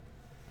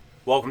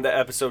Welcome to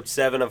episode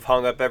 7 of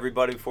Hung Up,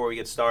 everybody. Before we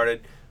get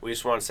started, we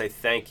just want to say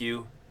thank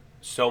you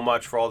so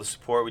much for all the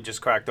support. We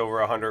just cracked over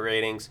 100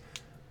 ratings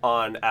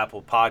on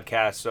Apple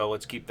Podcasts, so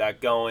let's keep that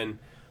going.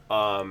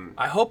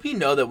 I hope you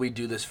know that we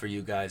do this for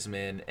you guys,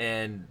 man.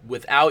 And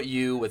without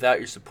you, without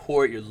your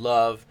support, your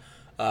love,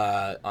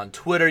 on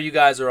Twitter, you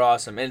guys are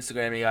awesome.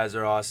 Instagram, you guys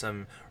are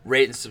awesome.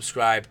 Rate and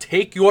subscribe.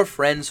 Take your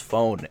friend's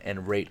phone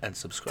and rate and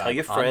subscribe. Tell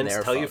your friends.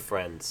 Tell your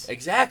friends.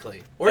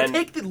 Exactly. Or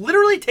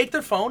literally take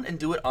their phone and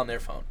do it on their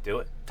phone. Do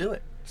it. Do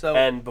it. So.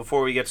 And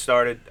before we get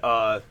started,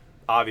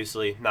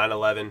 obviously 9/11.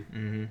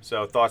 Mm-hmm.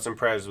 So thoughts and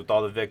prayers with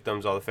all the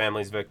victims, all the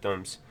families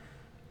victims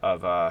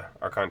of our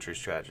country's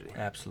tragedy.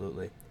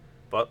 Absolutely.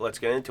 But let's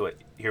get into it.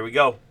 Here we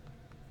go.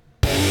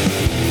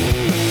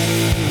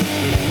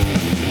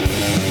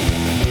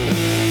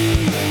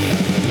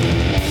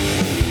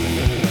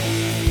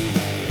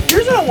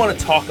 Here's what I want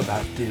to talk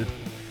about, dude.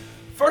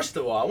 First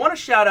of all, I want to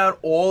shout out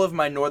all of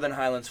my Northern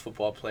Highlands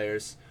football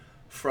players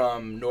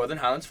from Northern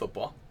Highlands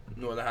football,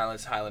 Northern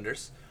Highlands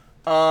Highlanders.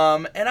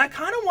 And I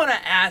kind of want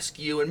to ask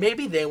you, and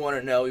maybe they want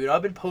to know,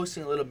 I've been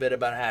posting a little bit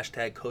about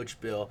hashtag Coach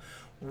Bill.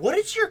 What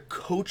is your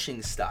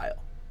coaching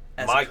style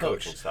as a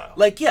coach? Coaching style?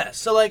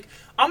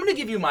 I'm going to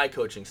give you my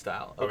coaching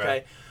style,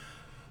 okay?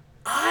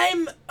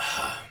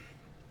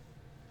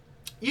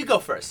 You go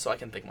first so I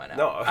can think mine out.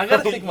 No, I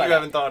got to think mine out. You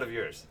haven't thought of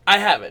yours. I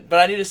haven't, but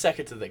I need a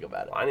second to think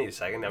about it. I need a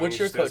second. What's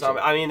your coaching?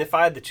 I mean, if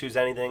I had to choose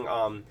anything,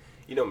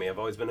 you know me, I've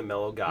always been a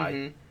mellow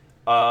guy.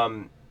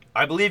 Mm-hmm.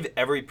 I believe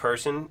every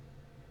person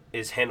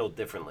is handled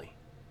differently.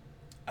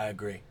 I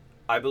agree.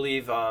 I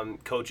believe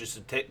coaches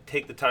should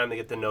take the time to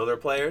get to know their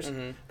players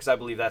because I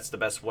believe that's the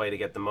best way to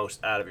get the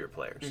most out of your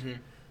players. Mm-hmm.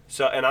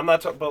 So, and I'm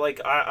not,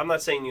 I'm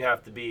not saying you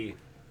have to be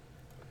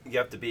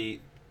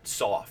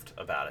soft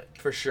about it.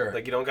 For sure.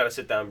 Like, you don't got to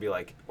sit down and be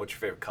like, what's your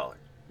favorite color?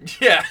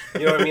 Yeah.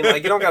 You know what I mean?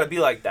 Like, you don't got to be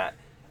like that.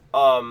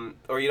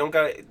 Or you don't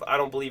got to, I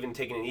don't believe in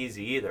taking it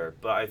easy either,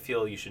 but I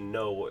feel you should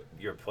know what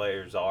your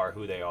players are,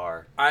 who they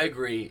are. I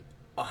agree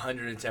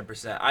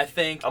 110%. I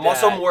think I'm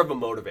also more of a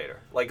motivator.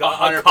 Like, a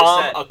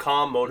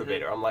calm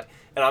motivator. Mm-hmm. I'm like,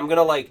 and I'm going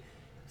to, like,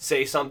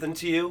 say something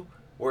to you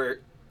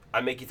where I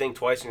make you think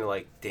twice and you're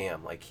like,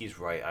 damn, like, he's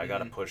right. I got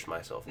to push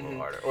myself a little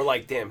harder. Or,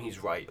 like, damn, he's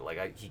right.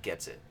 Like, he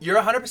gets it.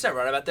 You're 100%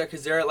 right about that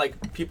because there are,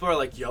 like, people are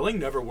like, yelling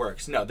never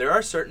works. No, there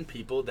are certain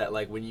people that,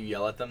 like, when you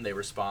yell at them, they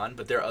respond.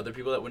 But there are other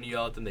people that when you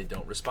yell at them, they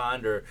don't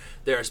respond. Or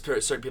there are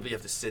certain people you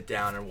have to sit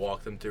down and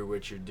walk them through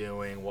what you're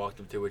doing,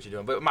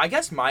 But I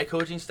guess my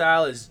coaching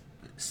style is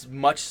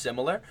much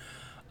similar.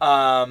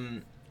 But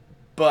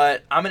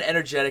I'm an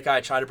energetic guy.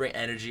 I try to bring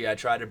energy. I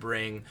try to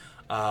bring...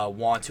 I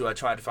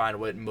try to find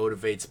what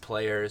motivates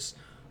players.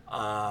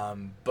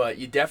 But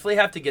you definitely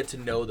have to get to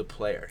know the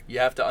player. You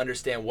have to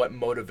understand what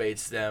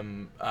motivates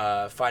them,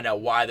 find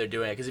out why they're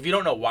doing it. Because if you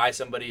don't know why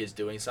somebody is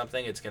doing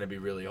something, it's going to be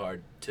really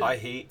hard to... I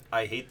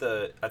think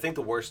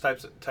the worst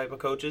type of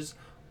coaches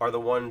are the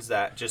ones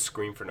that just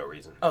scream for no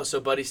reason. Oh, so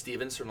Buddy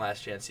Stevens from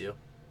Last Chance U.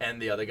 And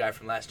the other guy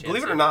from Last Chance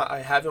Believe it or not, I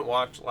haven't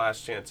watched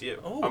Last Chance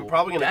U. Oh, I'm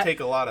probably going to take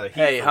a lot of heat.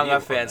 Hey, Hung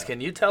Up fans, can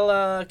you tell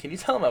them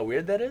how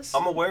weird that is?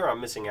 I'm aware I'm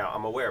missing out.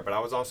 But I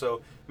was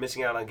also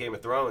missing out on Game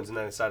of Thrones, and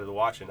then I decided to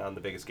watch it. Now I'm the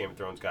biggest Game of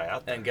Thrones guy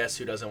out there. And guess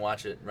who doesn't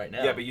watch it right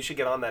now? Yeah, but you should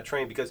get on that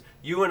train because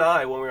you and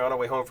I, when we were on our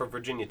way home from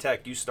Virginia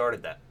Tech, you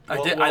started that. I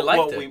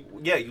liked it.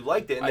 You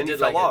liked it, and then you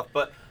fell off.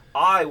 But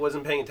I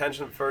wasn't paying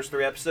attention to the first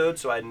 3 episodes,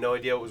 so I had no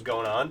idea what was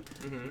going on.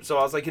 Mm-hmm. So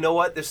I was like, you know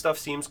what? This stuff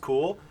seems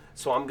cool,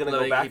 so I'm going to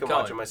go back and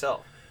watch it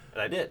myself.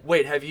 And I did.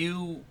 Wait, have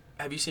you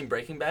seen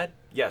Breaking Bad?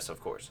 Yes,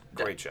 of course.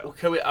 Great show.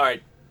 Okay, all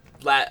right.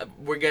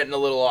 We're getting a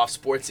little off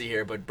sportsy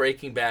here, but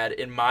Breaking Bad,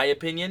 in my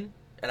opinion,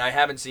 and I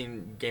haven't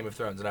seen Game of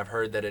Thrones, and I've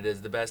heard that it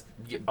is the best.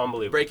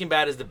 Unbelievable. Breaking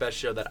Bad is the best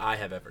show that I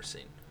have ever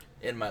seen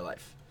in my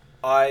life.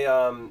 I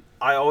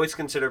always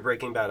consider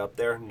Breaking Bad up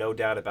there, no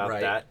doubt about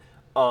that.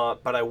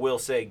 But I will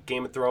say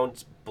Game of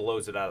Thrones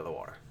blows it out of the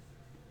water.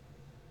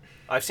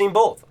 I've seen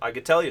both. I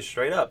could tell you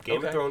straight up.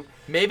 Game of Thrones.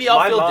 Maybe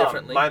I'll feel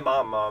differently. My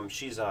mom,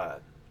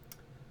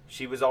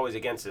 she was always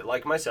against it.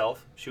 Like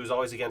myself, she was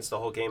always against the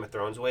whole Game of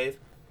Thrones wave.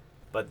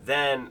 But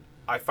then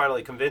I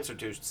finally convinced her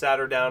to. Sat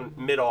her down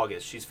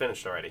mid-August. She's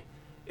finished already.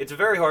 It's a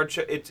very hard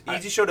show. It's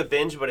easy show to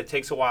binge, but it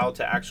takes a while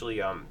to actually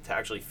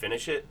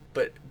finish it.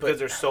 But because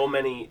there's so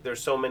many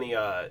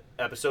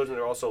episodes and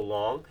they're all so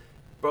long.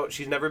 Bro,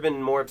 she's never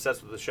been more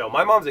obsessed with the show.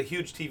 My mom's a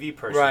huge TV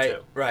person,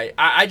 too. Right.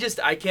 I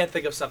can't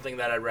think of something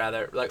that I'd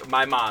rather... Like,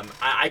 my mom,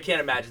 I can't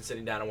imagine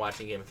sitting down and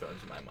watching Game of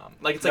Thrones with my mom.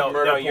 Like, it's like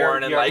murder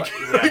porn and, like... I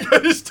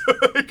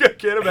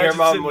can't imagine your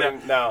mom sitting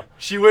wouldn't... down. No.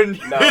 She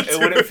wouldn't... No, it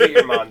wouldn't fit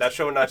your mom. That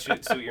show would not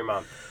suit your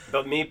mom.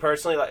 But me,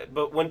 personally, like...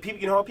 But when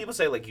people... You know how people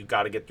say, like, you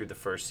got to get through the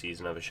first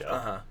season of a show?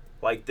 Uh-huh.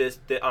 Like, this...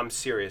 I'm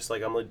serious.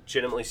 Like, I'm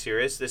legitimately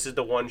serious. This is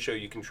the one show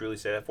you can truly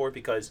say that for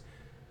because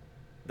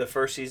the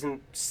first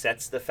season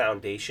sets the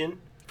foundation...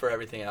 For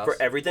everything else. For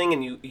everything,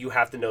 and you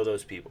have to know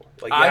those people.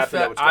 Like, you have to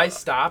know what's going on. I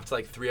stopped,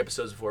 like, 3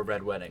 episodes before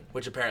Red Wedding,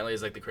 which apparently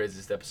is, like, the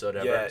craziest episode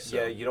ever.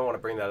 Yeah, you don't want to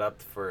bring that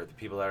up for the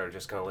people that are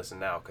just going to listen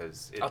now,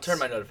 because I'll turn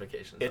my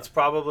notifications It's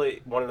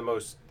probably one of the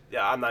most...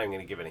 Yeah, I'm not even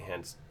going to give any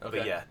hints. Okay.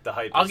 But yeah, the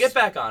hype I'll is get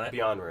back on it.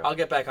 beyond real. I'll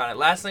get back on it.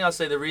 Last thing I'll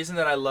say, the reason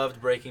that I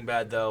loved Breaking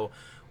Bad, though,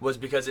 was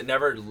because it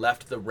never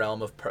left the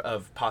realm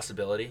of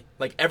possibility.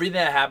 Like, everything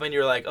that happened,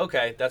 you're like,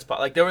 okay, that's...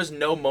 Like, there was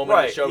no moment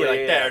in the show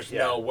where there's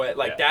no way.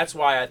 Like, that's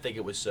why I think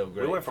it was so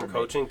great. We went from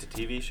coaching to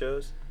TV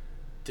shows.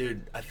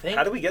 Dude, I think...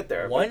 How did we get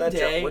there? One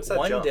day,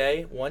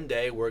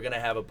 jump? we're going to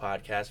have a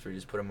podcast where you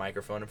just put a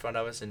microphone in front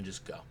of us and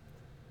just go.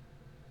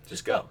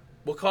 Just go.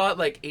 We'll call it,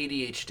 like,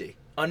 ADHD.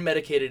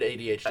 Unmedicated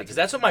ADHD. Because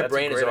that's what my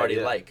brain is already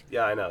like.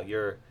 Yeah, I know.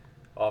 You're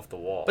off the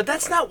wall. But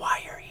that's not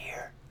why you're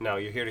here. No,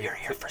 you're here to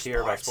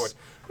hear about sports.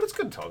 But it's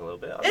good to talk a little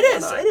bit.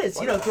 It is.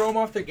 You know, throw them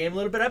off their game a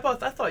little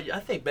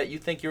bit. Bet you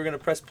think you were gonna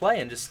press play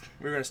and just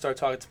we were gonna start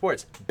talking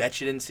sports.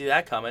 Bet you didn't see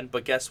that coming.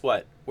 But guess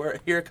what?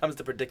 Here comes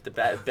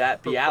the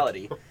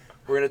reality.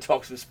 We're gonna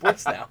talk some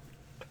sports now.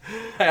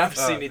 I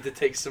obviously need to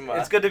take some.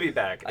 It's good to be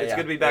back. It's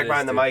good to be back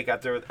behind the mic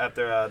after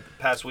the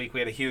past week. We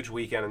had a huge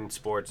weekend in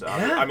sports.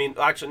 I mean,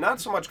 actually, not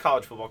so much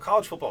college football.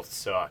 College football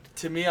sucked.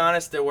 To be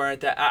honest, there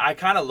weren't that. I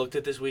kind of looked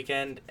at this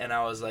weekend and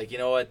I was like, you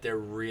know what? There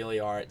really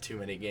aren't too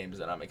many games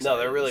that I'm excited. No,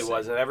 there really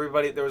wasn't.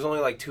 There was only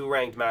like 2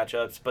 ranked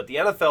matchups, but the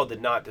NFL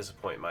did not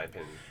disappoint, in my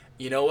opinion.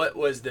 You know what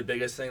was the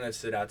biggest thing that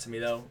stood out to me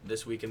though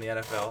this week in the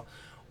NFL?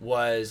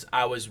 Was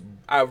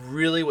I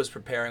really was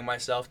preparing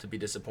myself to be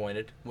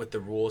disappointed with the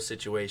rule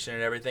situation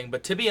and everything.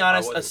 But to be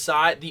honest,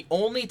 the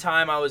only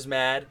time I was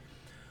mad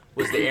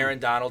was the Aaron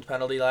Donald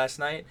penalty last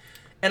night.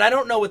 And I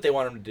don't know what they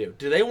want him to do.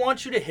 Do they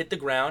want you to hit the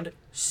ground,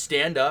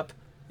 stand up,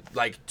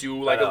 like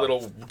do like a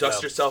little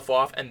dust yourself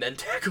off, and then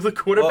tackle the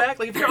quarterback?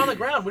 Like if you're on the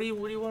ground, what do you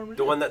want him to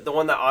do? The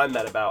one that I'm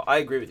mad about, I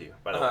agree with you,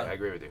 by the way, I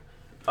agree with you.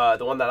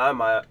 The one that I'm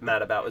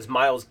mad about is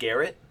Myles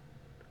Garrett.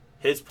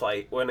 His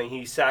play when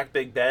he sacked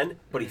Big Ben,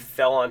 but he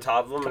fell on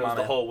top of him, and it was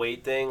the whole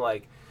weight thing,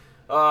 like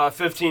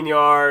 15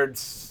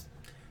 yards.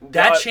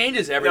 That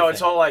changes everything. No,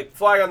 it's all like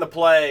flag on the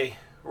play,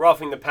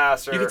 roughing the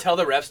passer. You can tell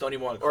the refs don't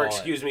even want to call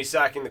it. Or,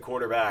 sacking the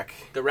quarterback.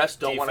 The refs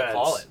don't want to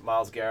call it.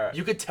 Myles Garrett.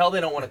 You could tell they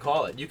don't want to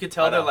call it. You could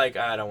tell they're like,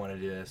 I don't want to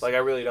do this. Like, I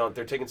really don't.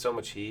 They're taking so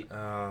much heat.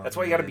 That's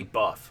why you got to be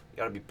buff. You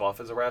got to be buff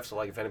as a ref, so,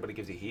 like, if anybody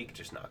gives you heat, you can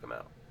just knock them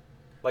out.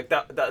 Like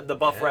the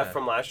buff ref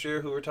from last year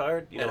who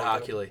retired. Ed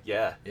Hockley.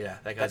 Yeah. Yeah,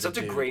 that guy's That's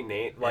such a great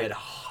name. Like Ed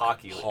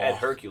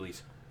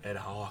Hercules. Ed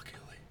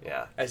Hockley.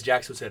 Yeah. As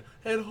Jackson said,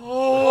 Ed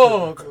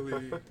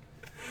Hockley. All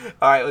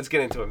right, let's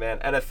get into it, man.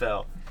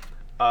 NFL.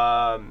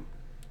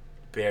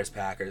 Bears,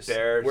 Packers.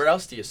 Where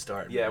else do you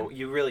start? Yeah, man?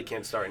 you really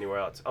can't start anywhere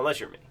else, unless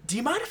you're me. Do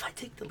you mind if I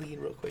take the lead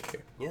real quick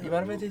here? Yeah. You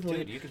mind if I take the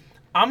lead? You could...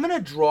 I'm going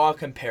to draw a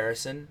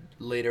comparison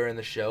later in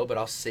the show, but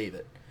I'll save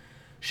it.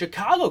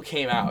 Chicago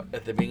came out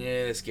at the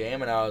beginning of this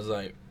game, and I was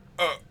like,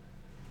 oh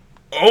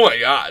my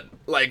God.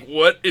 Like,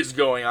 what is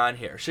going on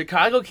here?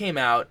 Chicago came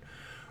out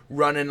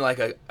running like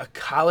a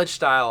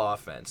college-style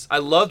offense. I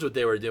loved what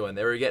they were doing.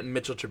 They were getting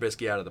Mitchell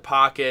Trubisky out of the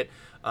pocket.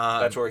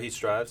 That's where he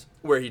strives?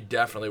 Where he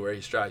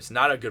strives.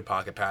 Not a good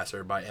pocket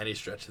passer by any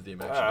stretch of the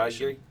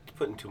imagination. You're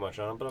putting too much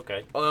on him, but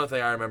okay. The only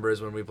thing I remember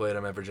is when we played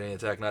him at Virginia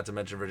Tech, not to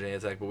mention Virginia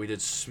Tech, but we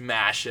did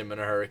smash him in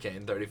a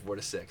hurricane,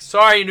 34-6.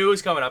 Sorry, you knew it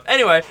was coming up.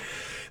 Anyway,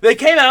 they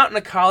came out in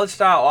a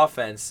college-style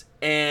offense,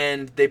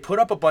 and they put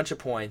up a bunch of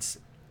points,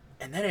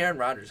 and then Aaron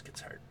Rodgers gets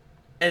hurt.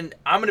 And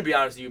I'm going to be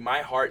honest with you, my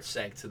heart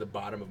sank to the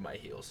bottom of my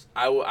heels.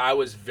 I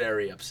was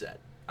very upset.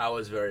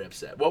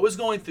 What was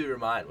going through your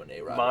mind when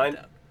A-Rod went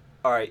down?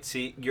 All right,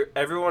 see,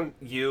 everyone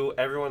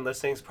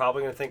listening is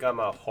probably going to think I'm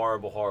a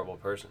horrible, horrible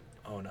person.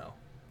 Oh, no.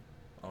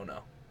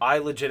 I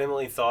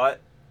legitimately thought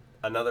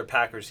another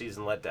Packers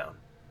season letdown.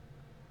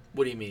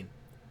 What do you mean?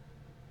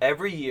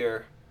 Every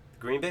year,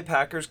 Green Bay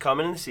Packers come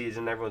in the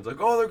season, everyone's like,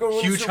 oh, they're going to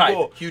win the Super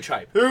Bowl. Huge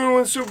hype. They're going to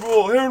win the Super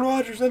Bowl. Aaron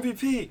Rodgers,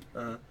 MVP.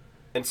 Uh-huh.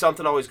 And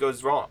something always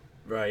goes wrong.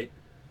 Right.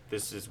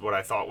 This is what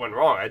I thought went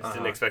wrong. I just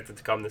didn't expect it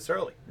to come this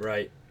early.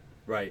 Right.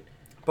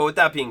 But with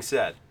that being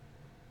said,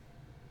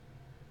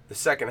 the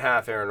second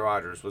half, Aaron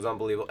Rodgers was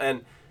unbelievable.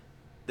 And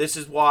this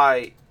is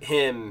why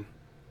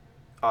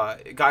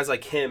guys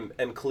like him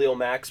and Khalil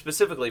Mack,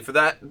 specifically for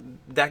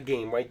that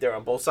game right there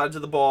on both sides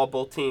of the ball,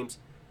 both teams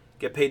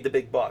get paid the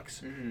big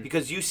bucks. Mm-hmm.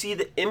 Because you see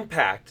the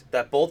impact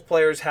that both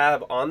players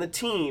have on the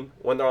team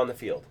when they're on the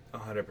field.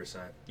 100%.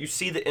 You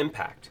see the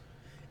impact.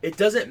 It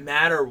doesn't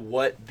matter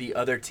what the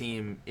other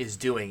team is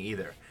doing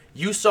either.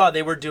 You saw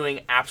they were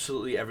doing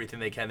absolutely everything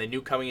they can. They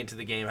knew coming into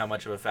the game how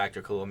much of a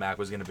factor Khalil Mack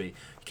was going to be. You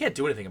can't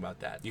do anything about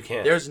that. You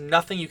can't. There's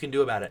nothing you can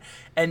do about it.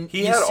 And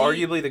he had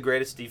arguably the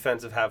greatest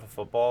defensive half of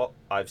football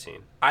I've seen.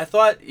 I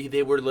thought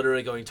they were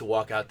literally going to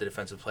walk out the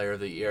Defensive Player of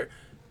the Year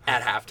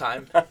at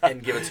halftime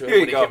and give it to him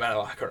when he came out of the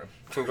locker room.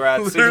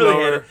 Congrats.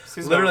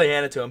 literally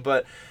hand it to him.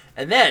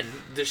 And then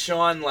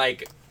Deshaun,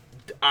 like,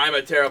 I'm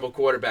a terrible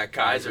quarterback,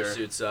 Kaiser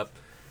suits up.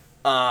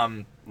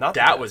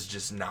 That was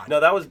just not. No,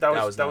 that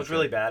was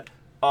really bad.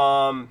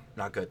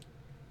 Not good.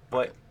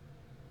 But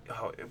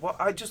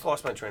I just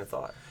lost my train of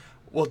thought.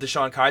 Well,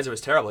 Deshaun Kaiser was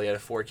terrible. He had a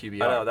 4 QBR. I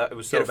know, that it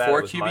was so he had bad. a 4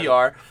 it was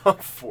QBR.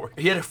 4.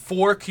 He had a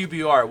 4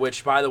 QBR,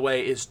 which, by the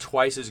way, is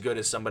twice as good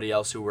as somebody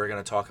else who we're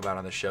going to talk about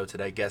on the show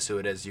today. Guess who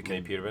it is? You can.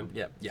 Nate Peterman?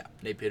 Yeah.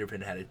 Nate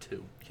Peterman had a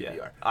 2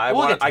 QBR.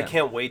 Yeah. I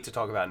can't wait to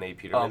talk about Nate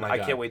Peterman. Oh, my I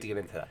God. can't wait to get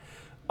into that.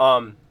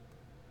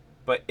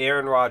 But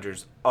Aaron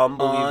Rodgers,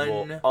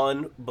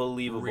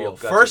 unbelievable. Real.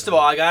 First of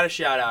all, I got to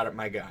shout out at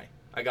my guy.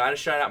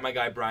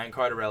 Brian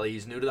Cardarelli.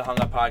 He's new to the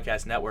Hung Up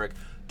Podcast Network.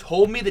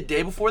 Told me the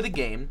day before the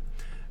game,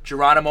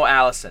 Geronimo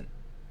Allison.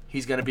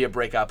 He's going to be a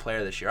breakout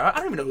player this year. I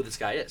don't even know who this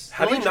guy is.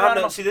 How do you not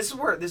know? See, this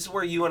is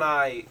where you and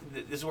I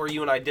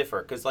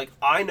differ, because like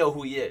I know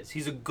who he is.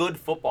 He's a good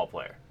football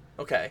player.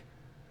 Okay.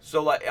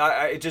 So like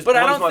it just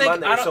blows my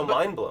mind that you're so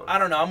mind blown. I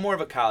don't know. I'm more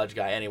of a college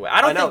guy anyway. I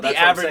don't think the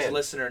average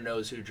listener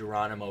knows who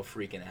Geronimo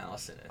freaking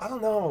Allison is. I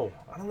don't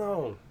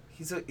know.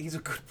 He's a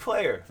good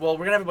player. Well,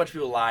 we're gonna have a bunch of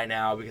people lie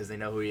now because they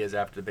know who he is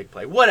after the big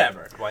play.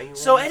 Whatever.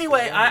 So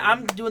anyway,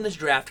 I'm doing this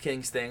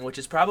DraftKings thing, which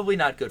is probably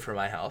not good for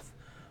my health.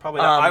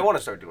 Probably not. I want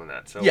to start doing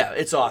that. So yeah,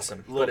 it's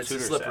awesome, but it's a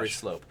slippery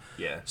slope.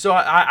 Yeah. So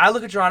I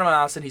look at Geronimo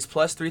Allison. He's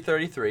plus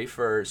 333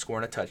 for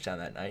scoring a touchdown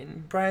that night,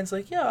 and Brian's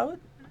like, yeah,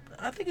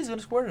 I think he's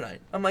gonna score tonight.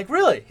 I'm like,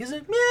 really? He's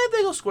like, yeah, I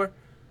think he'll score.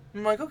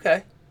 I'm like,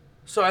 okay.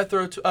 So I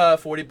throw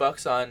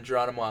 $40 on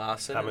Geronimo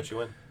Allison. How much you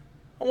win?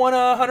 I won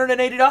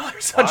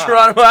 $180 on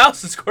Geronimo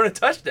Allison scoring a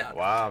touchdown.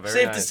 Wow, very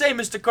Safe nice. to say,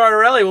 Mr.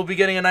 Cardarelli will be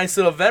getting a nice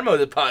little Venmo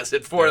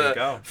deposit for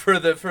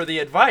the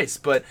advice.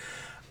 But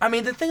I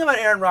mean, the thing about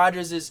Aaron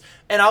Rodgers is,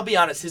 and I'll be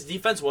honest, his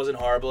defense wasn't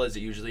horrible as it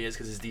usually is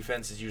because his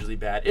defense is usually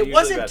bad. It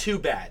wasn't too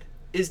bad.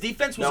 His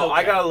defense was okay.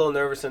 I got a little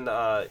nervous on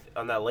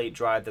that late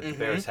drive that the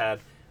Bears had.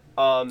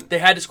 They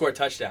had to score a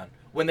touchdown.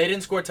 When they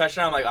didn't score a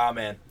touchdown, I'm like, oh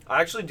man.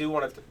 I actually do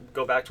want to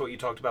go back to what you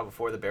talked about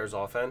before, the Bears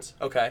offense.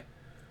 Okay.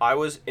 I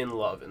was in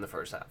love in the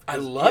first half. I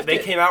loved it. They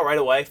came out right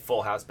away,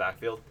 full house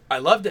backfield. I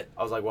loved it.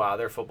 I was like, wow,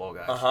 they're football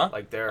guys.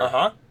 Like they're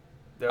I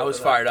was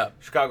fired up.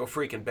 Chicago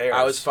freaking Bears.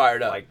 I was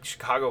fired up. Like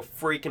Chicago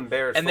freaking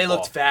Bears. And football.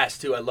 They looked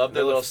fast too. I love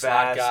their little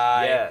slot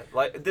guy. Yeah,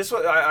 like this.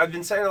 I've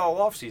been saying it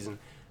all off season.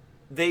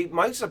 They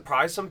might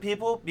surprise some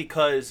people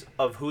because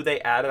of who they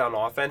added on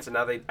offense, and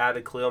now they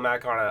added Khalil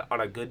Mack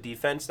on a good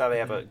defense. Now they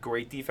have a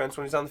great defense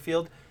when he's on the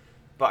field.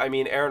 But I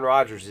mean, Aaron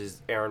Rodgers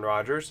is Aaron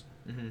Rodgers.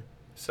 Mm-hmm.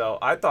 So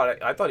I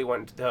thought he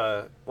went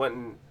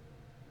and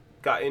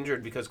got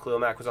injured because Khalil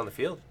Mack was on the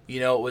field. You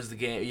know what was the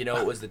game? You know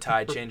what was the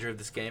tide changer of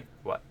this game?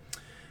 What?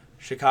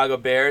 Chicago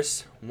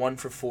Bears 1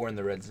 for 4 in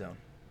the red zone.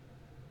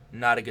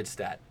 Not a good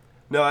stat.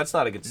 No, that's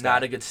not a good stat.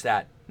 Not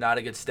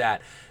a good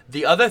stat.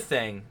 The other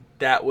thing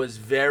that was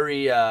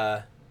very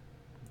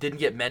didn't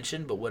get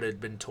mentioned, but would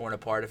have been torn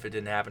apart if it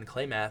didn't happen.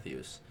 Clay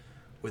Matthews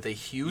with a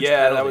huge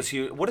penalty. That was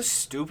huge. What a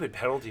stupid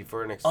penalty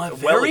for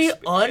very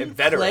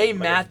un-Clay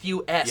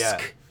Matthew-esque. Yeah,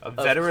 a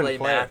veteran Clay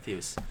player.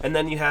 Matthews. And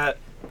then you have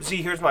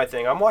here's my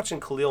thing. I'm watching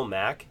Khalil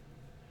Mack.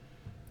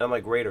 And I'm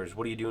like, Raiders,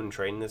 what are you doing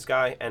training this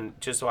guy? And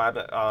just so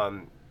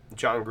happened,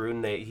 John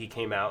Gruden, he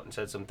came out and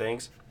said some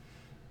things.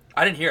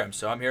 I didn't hear him,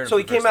 so I'm hearing. So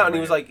he came out and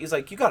he's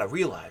like, you got to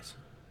realize,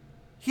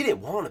 he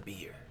didn't want to be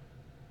here.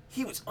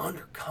 He was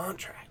under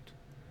contract.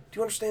 Do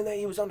you understand that?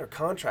 He was under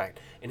contract,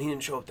 and he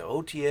didn't show up to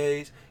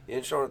OTAs. He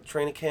didn't show up to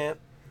training camp.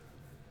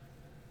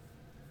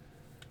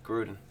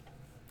 Gruden,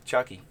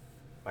 Chucky,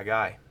 my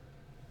guy.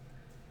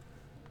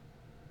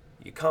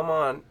 You come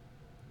on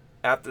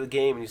after the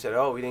game and you said,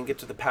 oh, we didn't get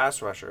to the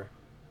pass rusher.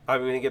 We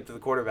didn't get to the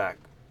quarterback.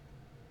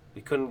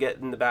 We couldn't get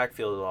in the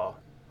backfield at all.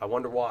 I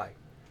wonder why.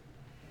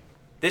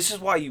 This is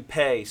why you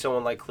pay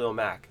someone like Khalil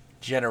Mack.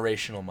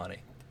 Generational money.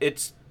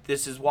 This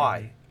is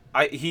why.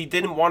 He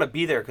didn't want to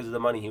be there because of the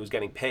money he was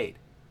getting paid.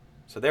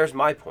 So there's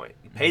my point.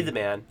 You pay the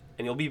man,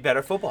 and you'll be a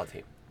better football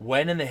team.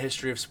 When in the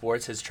history of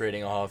sports has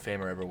trading a Hall of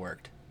Famer ever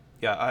worked?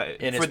 Yeah,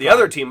 for the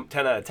other team,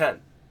 10 out of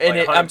 10. And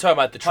I'm talking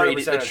about the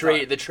trader.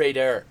 The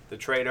trader,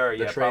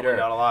 probably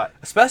not a lot.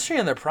 Especially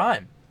in their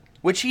prime,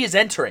 which he is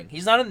entering.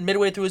 He's not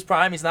midway through his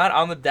prime. He's not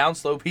on the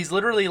downslope. He's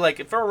literally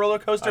like for a roller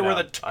coaster where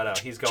I know.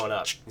 He's going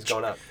up. He's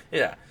going up.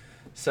 Yeah.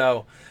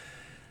 So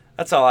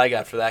that's all I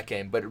got for that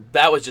game. But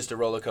that was just a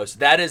roller coaster.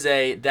 That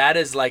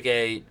is like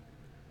a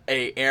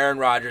Aaron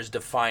Rodgers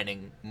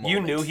defining moment. You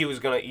knew he was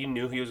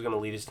gonna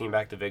lead his team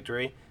back to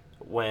victory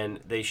when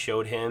they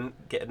showed him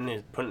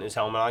putting his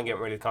helmet on,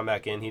 getting ready to come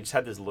back in. He just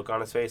had this look on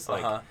his face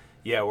like,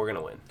 yeah, we're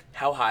gonna win.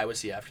 How high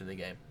was he after the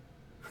game?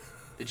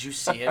 Did you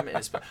see him?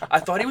 I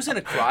thought he was going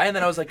to cry, and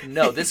then I was like,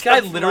 no. This guy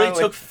literally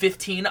took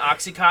 15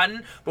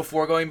 Oxycontin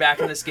before going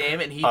back in this game,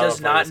 and he does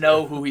not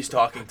know who he's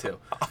talking to.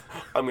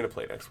 I'm going to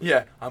play next week.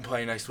 Yeah, I'm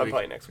playing next week.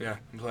 Yeah,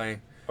 I'm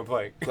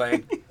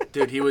playing.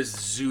 Dude, he was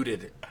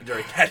zooted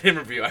during that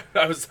interview.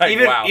 I was like,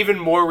 wow. Even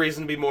more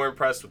reason to be more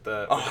impressed with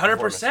the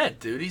 100%,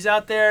 dude. He's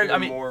out there.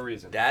 More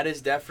reason. That is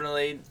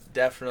definitely.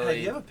 Hey, do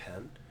you have a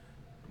pen?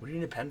 What do you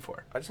need a pen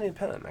for? I just need a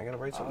pen. I gotta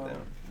write something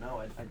down.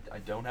 No, I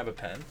don't have a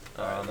pen.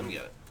 Let me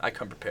get it. I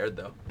come prepared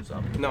though. So.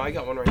 No, I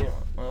got one right here.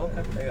 Well,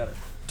 okay. I got it.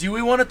 Do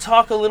we want to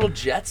talk a little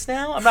Jets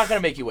now? I'm not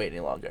gonna make you wait any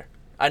longer.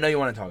 I know you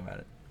want to talk about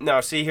it.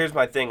 No, see, here's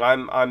my thing.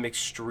 I'm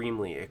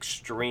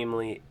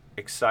extremely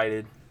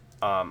excited.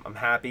 I'm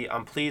happy.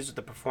 I'm pleased with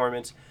the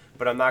performance.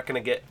 but I'm not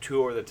going to get too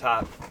over the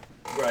top.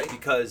 Right.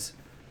 Because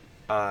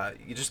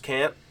you just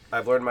can't.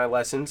 I've learned my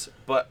lessons,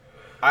 but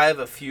I have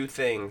a few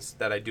things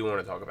that I do want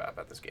to talk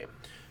about this game.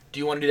 Do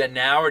you want to do that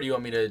now, or do you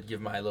want me to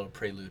give my little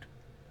prelude?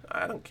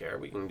 I don't care.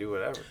 We can do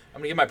whatever.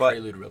 I'm going to give my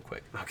prelude real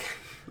quick.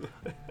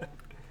 Okay.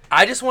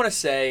 I just want to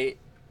say,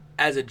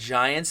 as a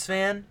Giants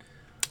fan...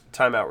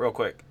 Timeout real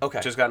quick.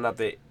 Okay. Just got an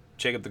update.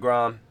 Jacob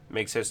deGrom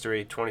makes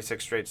history.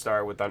 26 straight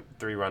start with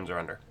 3 runs or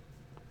under.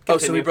 Continue. Oh,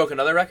 so we broke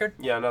another record?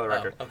 Yeah, another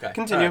record. Okay.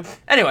 Continue. Right.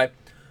 Anyway,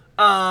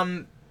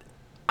 I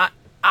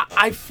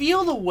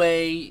feel the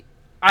way...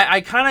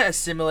 I kind of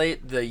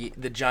assimilate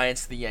the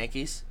Giants to the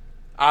Yankees.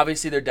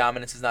 Obviously, their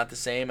dominance is not the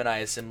same, and I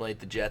assimilate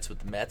the Jets with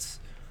the Mets.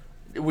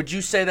 Would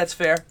you say that's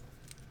fair?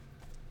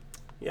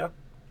 Yeah.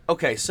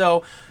 Okay,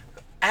 so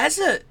as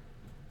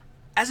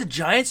a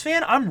Giants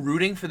fan, I'm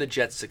rooting for the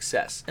Jets'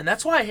 success, and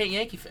that's why I hate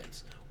Yankee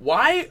fans.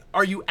 Why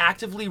are you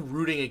actively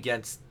rooting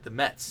against the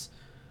Mets?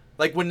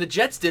 Like, when the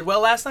Jets did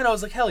well last night, I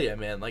was like, hell yeah,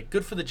 man. Like,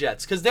 good for the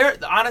Jets. Because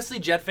honestly,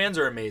 Jet fans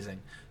are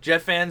amazing.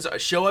 Jet fans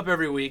show up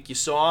every week. You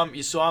saw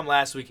them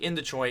last week in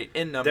Detroit,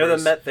 in numbers. They're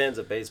the Met fans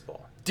of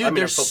baseball. Dude,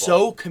 they're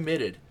so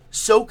committed.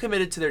 So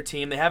committed to their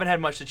team. They haven't had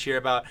much to cheer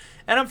about.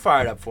 And I'm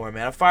fired up for them,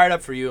 man. I'm fired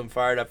up for you. I'm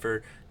fired up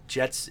for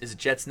Jets. Is it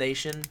Jets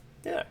Nation?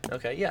 Yeah.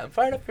 Okay, yeah. I'm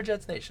fired up for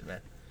Jets Nation, man.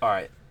 All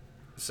right.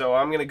 So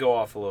I'm going to go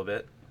off a little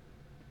bit.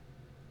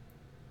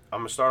 I'm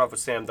going to start off with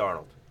Sam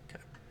Darnold.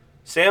 Okay.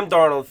 Sam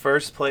Darnold,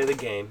 first play of the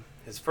game,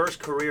 his first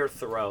career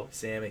throw.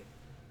 Sammy.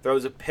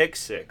 Throws a pick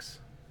 6.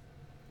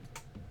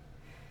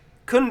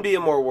 Couldn't be a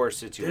more worse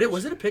situation.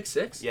 Was it a pick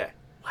 6? Yeah.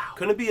 Wow.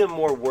 Couldn't be a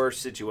more worse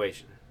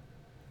situation.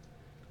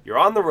 You're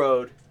on the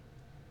road,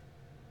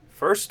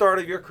 first start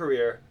of your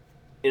career,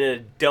 in a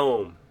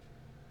dome.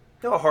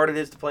 You know how hard it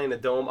is to play in a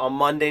dome on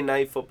Monday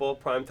Night Football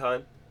prime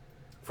time?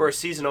 For a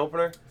season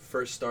opener?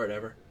 First start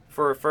ever.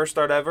 For a first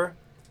start ever?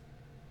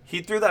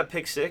 He threw that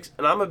pick 6,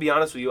 and I'm going to be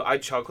honest with you, I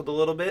chuckled a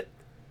little bit,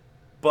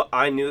 but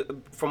I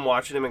knew from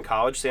watching him in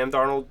college, Sam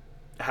Darnold,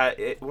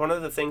 one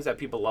of the things that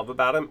people love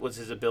about him was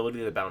his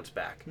ability to bounce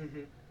back.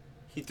 Mm-hmm.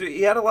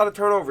 He had a lot of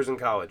turnovers in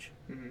college,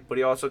 Mm-hmm. but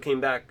he also came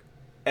back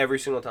every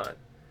single time.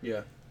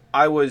 Yeah.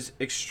 I was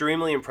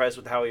extremely impressed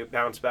with how he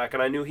bounced back,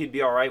 and I knew he'd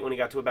be all right when he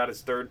got to about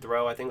his 3rd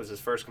throw. I think it was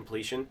his first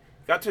completion.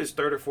 Got to his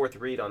 3rd or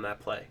 4th read on that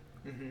play.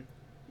 Mm-hmm.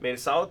 Made a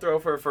solid throw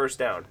for a first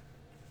down.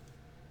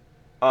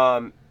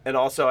 And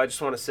also, I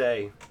just want to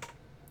say,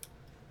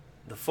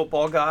 the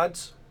football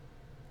gods,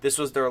 this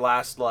was their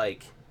last,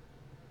 this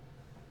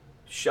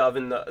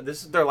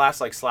is their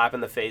last, slap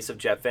in the face of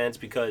Jet fans,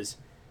 because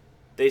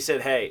they said,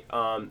 hey,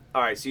 all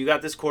right, so you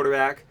got this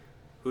quarterback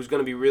who's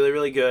going to be really,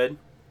 really good.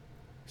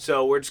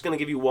 So we're just going to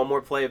give you one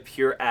more play of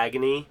pure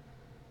agony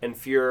and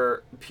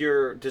pure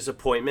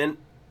disappointment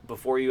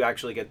before you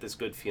actually get this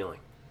good feeling.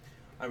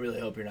 I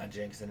really hope you're not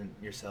jinxing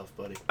yourself,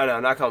 buddy. I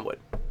know, knock on wood.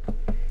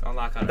 I'll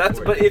knock on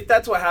wood. But if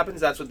that's what happens,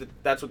 that's what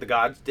the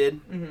gods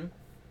did. Mm-hmm.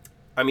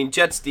 I mean,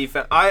 Jets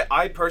defense.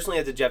 I personally,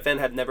 as a Jet fan,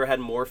 have never had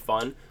more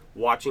fun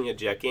watching a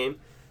Jet game,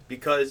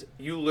 because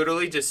you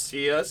literally just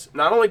see us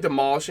not only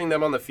demolishing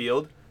them on the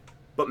field,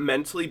 but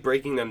mentally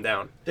breaking them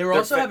down. They're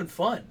also having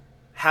fun.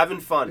 Having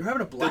fun. You're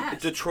having a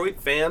blast. The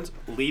Detroit fans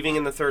leaving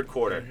in the 3rd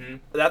quarter. Mm-hmm.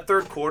 That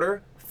 3rd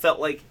quarter felt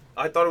like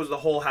I thought it was the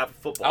whole half of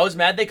football. I was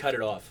mad they cut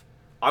it off.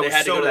 They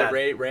had to go to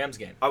the Rams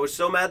game. I was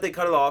so mad they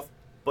cut it off,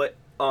 but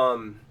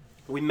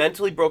we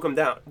mentally broke them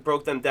down.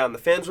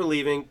 The fans were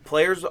leaving.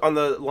 Players on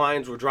the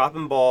lines were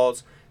dropping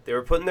balls. They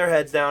were putting their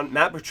heads down.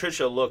 Matt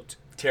Patricia looked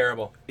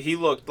terrible. He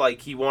looked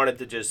like he wanted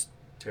to just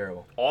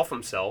terrible off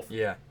himself.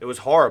 Yeah. It was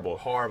horrible.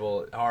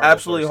 Horrible.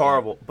 Absolutely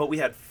horrible. But we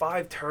had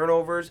 5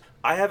 turnovers.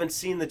 I haven't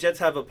seen the Jets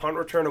have a punt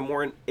return of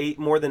more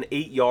than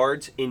 8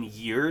 yards in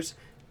years.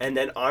 And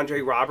then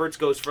Andre Roberts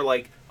goes for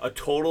a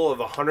total of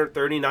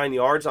 139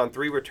 yards on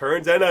 3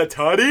 returns and a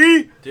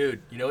tutty.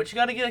 Dude, you know what you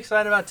got to get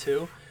excited about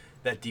too?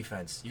 That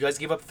defense. You guys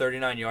gave up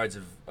 39 yards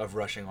of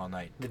rushing all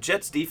night. The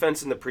Jets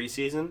defense in the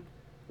preseason,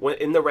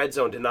 in the red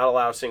zone, did not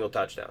allow a single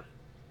touchdown,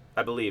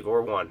 I believe,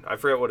 or one. I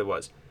forget what it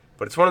was.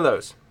 But it's one of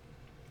those.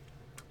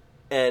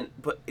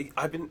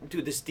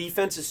 This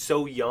defense is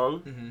so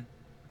young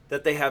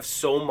that they have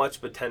so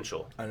much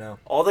potential. I know.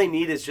 All they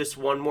need is just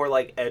one more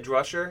edge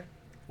rusher.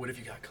 What if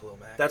you got Khalil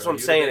Mack? That's what I'm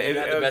saying.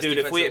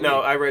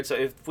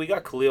 If we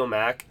got Khalil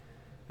Mack,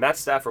 Matt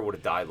Stafford would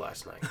have died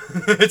last night.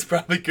 It's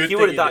probably good. He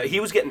would have died. He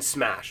was getting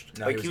smashed.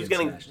 No, he was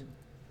getting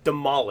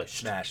demolished.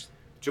 Smashed.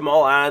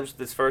 Jamal Adams,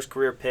 this first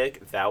career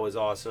pick, that was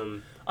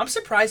awesome. I'm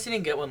surprised he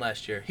didn't get one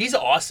last year. He's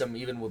awesome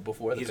even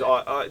before the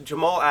pick.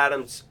 Jamal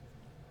Adams,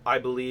 I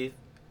believe,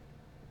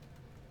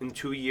 in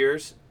 2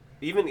 years,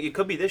 even it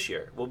could be this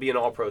year, will be an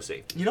all-pro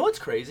safety. You know what's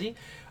crazy?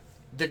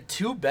 The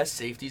 2 best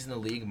safeties in the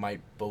league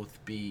might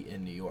both be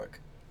in New York.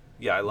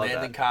 Yeah, I love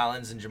Landon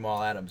Collins and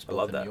Jamal Adams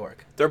both in New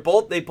York.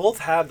 They both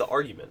have the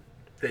argument.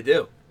 They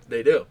do.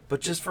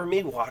 But just for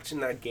me watching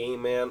that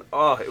game, man,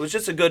 it was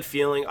just a good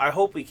feeling. I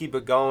hope we keep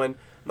it going.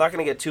 I'm not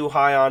going to get too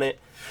high on it,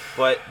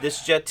 but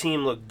this Jet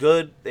team looked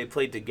good. They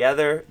played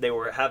together. They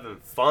were having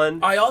fun.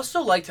 I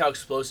also liked how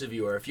explosive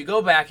you were. If you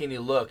go back and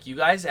you look, you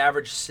guys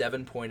averaged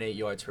 7.8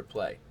 yards per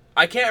play.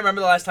 I can't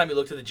remember the last time you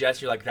looked at the Jets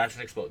and you're like,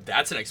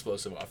 that's an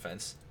explosive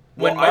offense.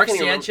 When Well, Mark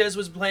Sanchez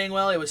was playing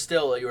well, it was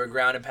still you were a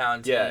ground and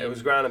pound team. Yeah, it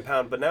was ground and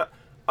pound. But now,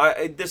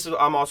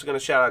 I'm also going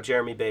to shout out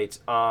Jeremy Bates,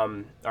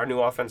 our new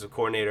offensive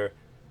coordinator.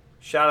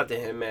 Shout out to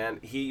him, man.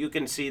 You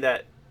can see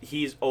that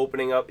he's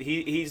opening up.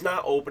 He's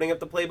not opening up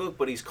the playbook,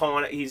 but he's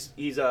calling it. He's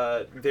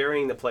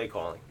varying the play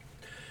calling.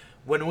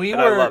 I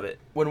love it.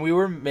 When we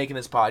were making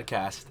this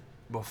podcast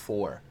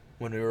before,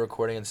 when we were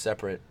recording in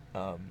separate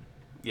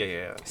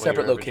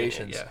separate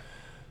locations,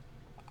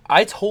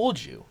 I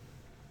told you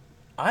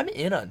I'm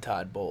in on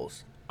Todd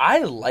Bowles.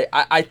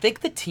 I think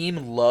the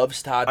team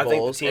loves Todd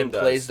Bowles and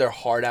plays their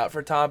heart out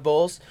for Todd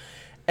Bowles,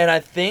 and I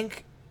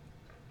think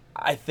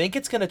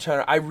it's gonna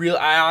turn. I'm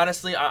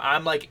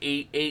like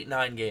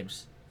 8-9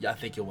 games. Yeah, I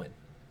think you'll win.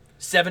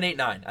 7, 8,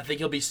 9. I think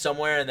you'll be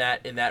somewhere in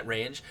that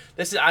range.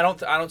 I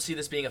don't see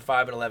this being a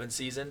 5-11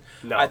 season.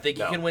 No, I think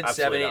you can win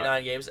 7, 8,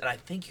 9 games, and I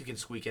think you can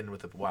squeak in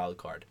with a wild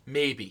card.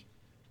 Maybe.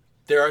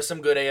 There are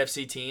some good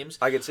AFC teams.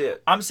 I can see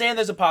it. I'm saying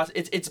there's a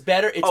it's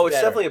better. It's it's better.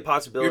 Definitely a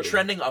possibility. You're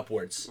trending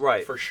upwards,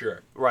 right? For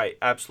sure. Right,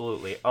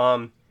 absolutely.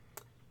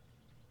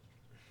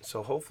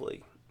 So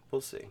hopefully,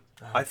 we'll see.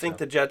 I think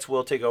the Jets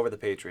will take over the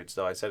Patriots,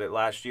 though. I said it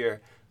last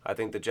year. I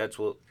think the Jets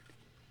will.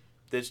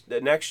 The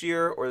next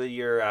year or the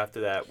year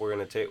after that, we're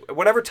gonna take.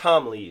 Whenever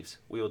Tom leaves,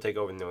 we will take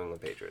over the New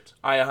England Patriots.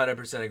 I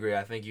 100% agree.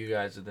 I think you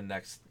guys are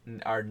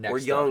our next. We're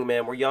young,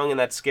 man. We're young, and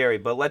that's scary.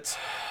 But let's.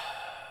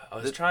 I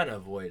was trying to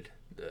avoid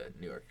the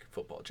New York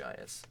Football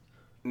Giants.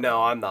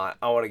 No, I'm not.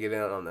 I want to get in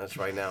on this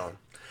right now.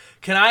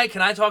 Can I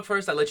talk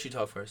first? I let you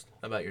talk first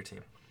about your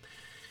team.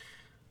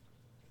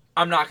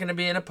 I'm not going to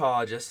be an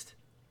apologist.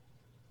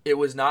 It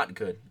was not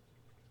good.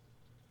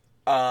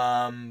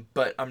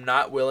 But I'm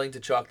not willing to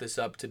chalk this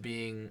up to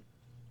being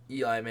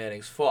Eli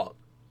Manning's fault.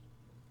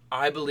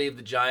 I believe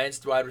the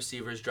Giants' wide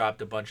receivers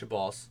dropped a bunch of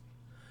balls.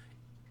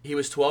 He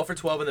was 12 for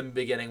 12 in the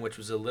beginning, which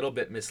was a little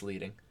bit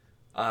misleading.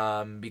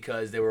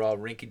 Because they were all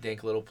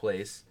rinky-dink little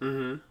plays.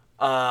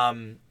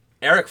 Mm-hmm.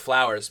 Eric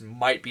Flowers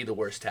might be the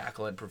worst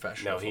tackle in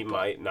professional football. No, he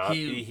might not.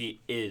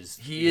 He is.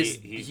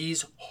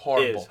 He's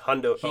horrible.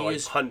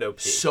 He's Hundo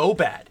P. So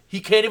bad. He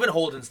can't even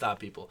hold and stop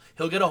people.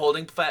 He'll get a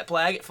holding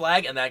flag,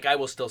 and that guy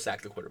will still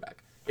sack the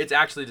quarterback. It's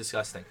actually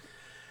disgusting.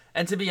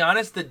 And to be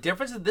honest, the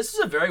difference is this is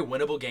a very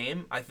winnable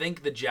game. I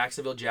think the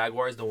Jacksonville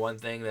Jaguars, the one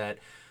thing that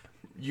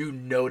you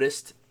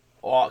noticed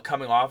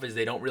coming off is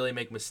they don't really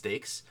make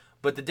mistakes.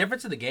 But the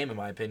difference in the game, in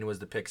my opinion, was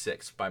the pick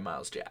 6 by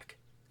Miles Jack.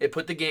 It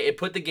put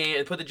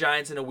the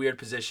Giants in a weird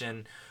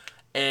position,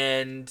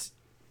 and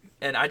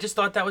I just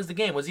thought that was the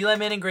game. Was Eli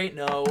Manning great?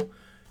 No.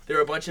 There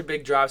were a bunch of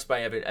big drops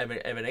by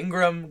Evan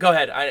Ingram. Go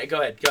ahead.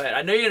 Go ahead.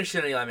 I know you're gonna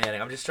shit on Eli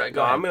Manning. I'm just trying.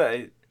 Go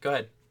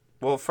ahead.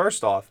 Well,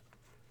 first off,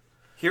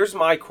 here's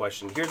my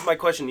question. Here's my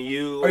question to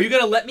you. Are you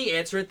gonna let me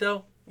answer it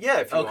though?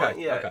 Yeah, if you want.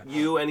 Yeah. Okay.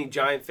 You, any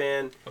Giant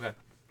fan. Okay.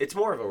 It's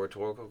more of a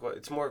rhetorical question.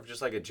 It's more of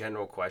just like a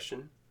general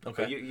question.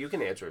 Okay. You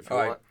can answer it if you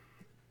want. Right.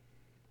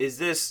 Is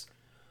this...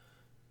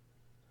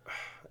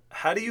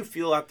 How do you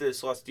feel after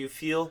this loss? Do you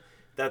feel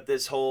that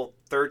this whole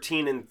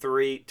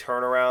 13-3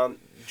 turnaround,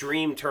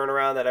 dream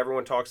turnaround that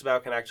everyone talks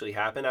about can actually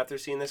happen after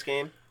seeing this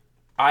game?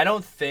 I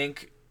don't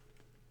think...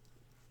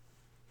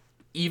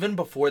 Even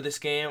before this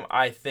game,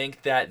 I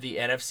think that the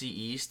NFC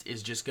East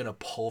is just going to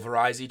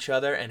pulverize each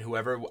other, and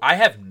whoever... I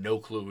have no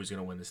clue who's going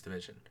to win this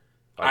division.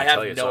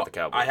 It's not the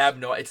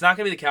Cowboys. It's not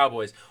going to be the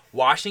Cowboys.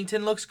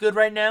 Washington looks good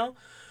right now.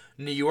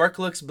 New York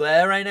looks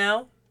blah right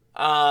now.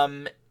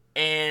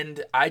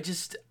 And I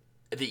just...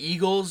 The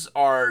Eagles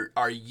are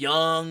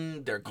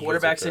young. Their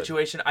quarterback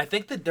situation. I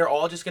think that they're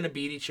all just going to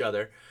beat each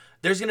other.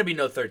 There's going to be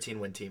no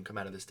 13-win team come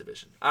out of this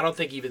division. I don't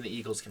think even the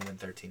Eagles can win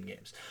 13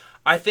 games.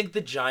 I think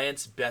the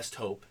Giants' best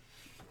hope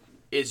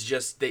is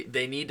just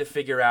they need to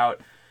figure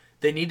out...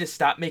 They need to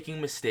stop making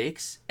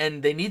mistakes,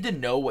 and they need to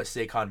know what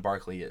Saquon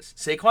Barkley is.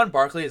 Saquon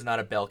Barkley is not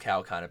a bell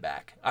cow kind of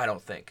back, I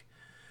don't think.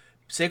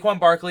 Saquon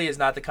Barkley is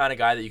not the kind of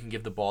guy that you can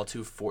give the ball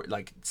to for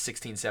like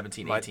 16,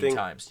 17, 18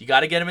 times. You got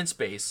to get him in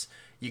space.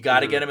 You got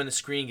to get him in the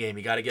screen game.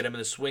 You got to get him in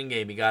the swing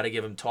game. You got to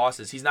give him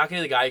tosses. He's not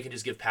going to be the guy you can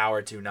just give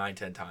power to 9,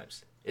 10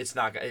 times. He's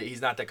not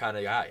that kind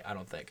of guy, I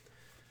don't think.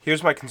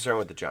 Here's my concern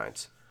with the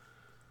Giants.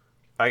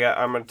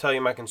 I'm going to tell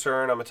you my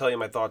concern. I'm going to tell you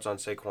my thoughts on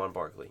Saquon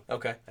Barkley.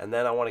 Okay. And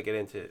then I want to get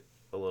into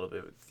a little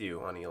bit with you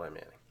on Eli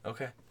Manning.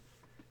 Okay.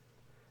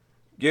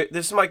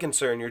 This is my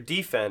concern. Your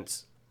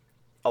defense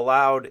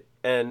allowed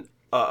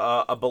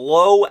a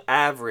below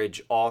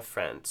average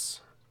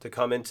offense to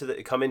come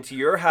into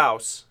your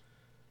house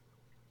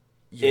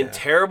in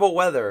terrible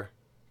weather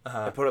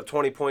and put up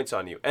 20 points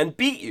on you and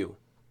beat you.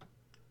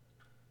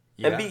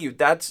 Yeah. And beat you.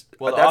 That's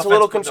a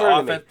little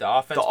concerning to me. The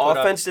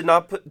offense did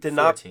not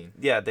 14.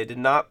 Yeah, they did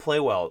not play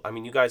well. I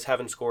mean, you guys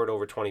haven't scored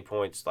over 20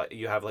 points like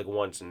you have like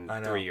once in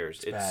 3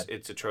 years.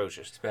 It's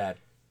atrocious. It's bad.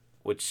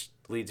 Which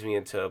leads me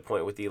into a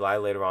point with Eli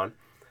later on.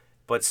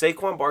 But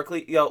Saquon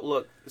Barkley,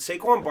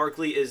 Saquon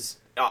Barkley is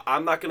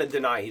I'm not going to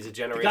deny he's a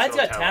generational talent. The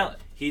guy's got talent.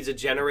 He's a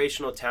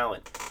generational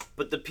talent.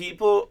 But the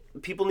people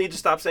need to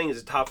stop saying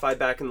he's a top 5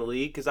 back in the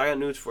league because I got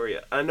news for you.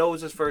 I know it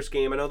was his first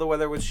game. I know the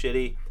weather was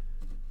shitty.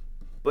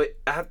 But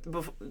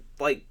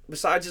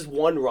besides his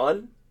one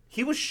run,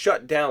 he was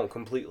shut down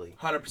completely.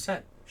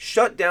 100%.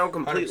 Shut down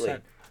completely.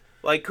 100%.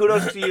 Like,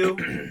 kudos to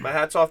you. My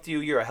hat's off to you.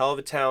 You're a hell of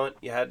a talent.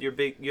 You had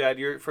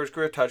your first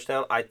career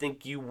touchdown. I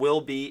think you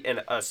will be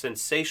a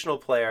sensational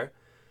player.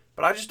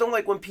 But I just don't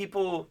like when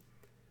people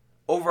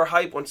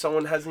overhype when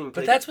someone hasn't even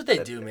played. But that's what they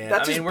do, man.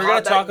 I mean, we're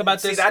gonna talk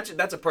about this. See,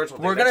 that's a personal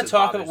thing. We're gonna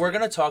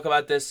talk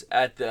about this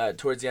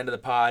towards the end of the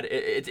pod.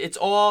 It's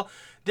all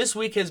this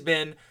week has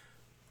been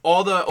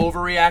all the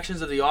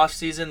overreactions of the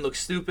offseason look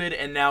stupid,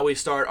 and now we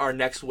start our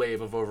next wave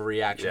of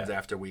overreactions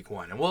after week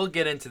 1, and we'll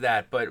get into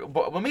that. But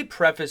let me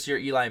preface your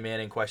Eli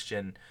Manning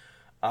question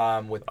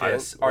with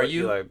this. Or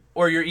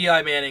your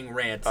Eli Manning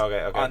rant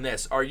on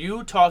this? Are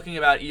you talking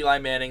about Eli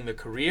Manning the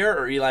career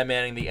or Eli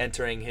Manning the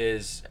entering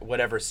his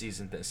whatever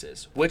season this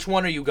is? Which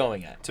one are you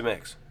going at? It's a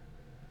mix.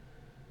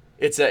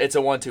 It's a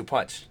 1-2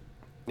 punch.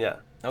 Yeah.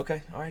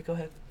 Okay. All right. Go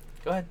ahead.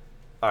 All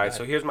right.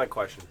 So here's my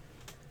question.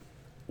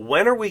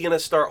 When are we going to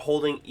start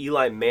holding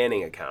Eli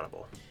Manning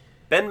accountable?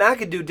 Ben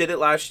McAdoo did it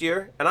last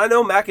year, and I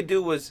know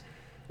McAdoo was.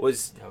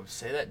 Don't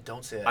say that.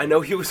 Don't say that. I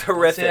know he was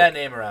horrific. Don't say that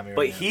name around me.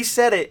 But he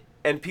said it,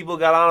 and people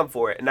got on him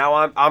for it. And now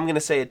I'm going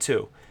to say it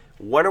too.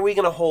 When are we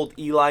going to hold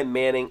Eli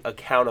Manning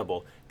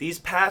accountable? These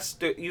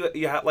past,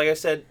 you have, like I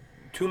said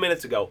 2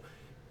 minutes ago,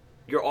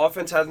 your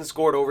offense hasn't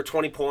scored over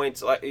 20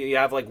 points. You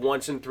have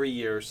once in 3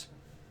 years.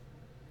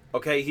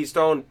 Okay, he's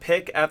thrown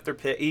pick after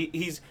pick.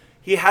 He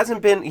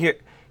hasn't been here.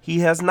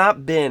 He has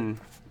not been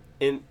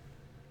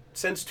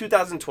since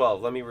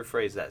 2012. Let me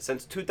rephrase that.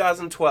 Since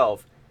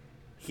 2012,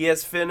 he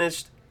has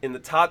finished in the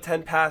top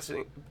 10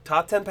 passing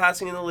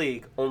in the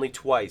league only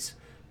twice.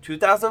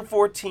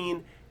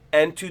 2014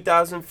 and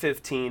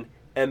 2015,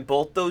 and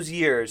both those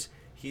years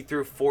he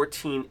threw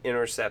 14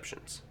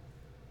 interceptions.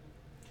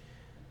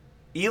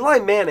 Eli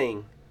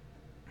Manning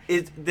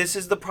this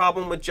is the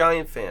problem with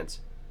Giant fans.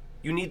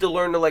 You need to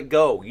learn to let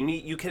go.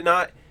 You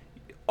cannot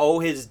owe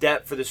his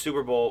debt for the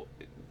Super Bowl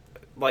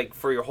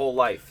for your whole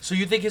life. So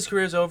you think his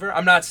career's over?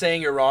 I'm not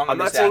saying you're wrong. I'm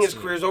not saying his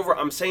career's over.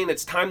 I'm saying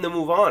it's time to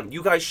move on.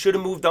 You guys should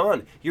have moved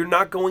on. You're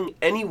not going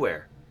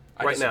anywhere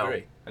now.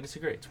 I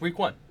disagree. It's week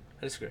 1.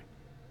 I disagree.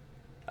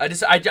 I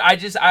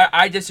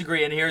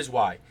disagree, and here's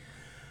why.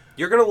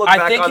 You're gonna look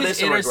back on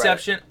this and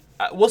interception.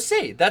 We'll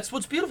see. That's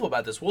what's beautiful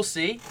about this. We'll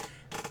see.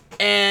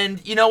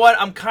 And you know what?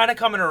 I'm kind of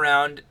coming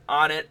around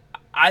on it.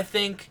 I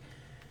think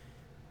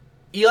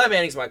Eli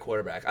Manning's my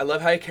quarterback. I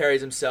love how he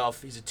carries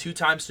himself. He's a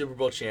 2-time Super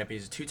Bowl champion.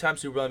 He's a 2-time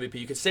Super Bowl MVP.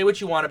 You can say what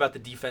you want about the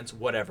defense,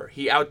 whatever.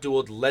 He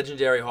outdueled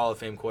legendary Hall of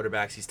Fame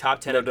quarterbacks. He's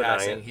top 10 in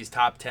passing. He's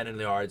top 10 in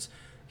yards.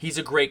 He's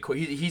a great.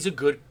 He's a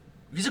great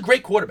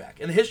quarterback.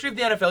 In the history of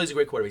the NFL, he's a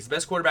great quarterback. He's the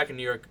best quarterback in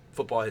New York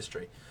football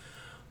history.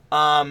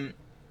 But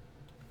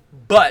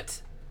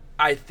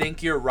I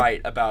think you're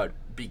right about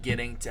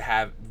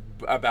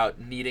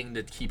needing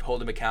to keep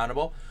holding him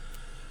accountable.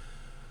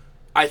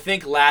 I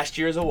think last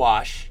year's a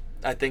wash.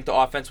 I think the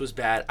offense was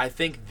bad. I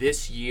think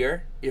this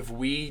year, if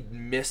we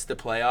miss the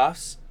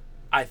playoffs,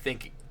 I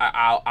think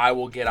I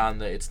will get on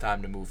it's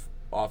time to move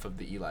off of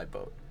the Eli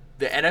boat.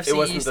 The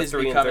NFC East is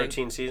becoming... It wasn't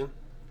the 3-13 season?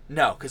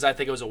 No, because I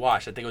think it was a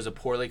wash. I think it was a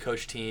poorly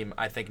coached team.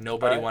 I think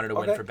nobody wanted to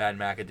win for Bad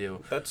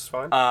McAdoo. That's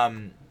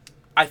fine.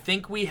 I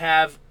think we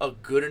have a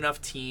good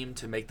enough team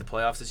to make the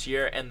playoffs this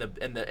year, and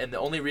the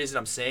only reason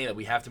I'm saying that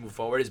we have to move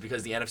forward is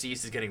because the NFC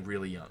East is getting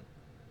really young.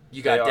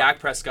 You got Dak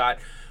Prescott,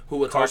 who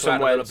we'll talk about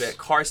in a little bit.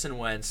 Carson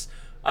Wentz.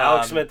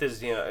 Alex Smith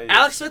is,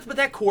 Alex Smith, but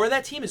that core of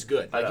that team is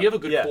good. You have a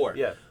good core.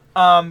 Yeah.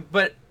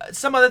 But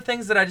some other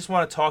things that I just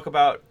want to talk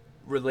about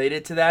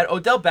related to that.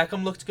 Odell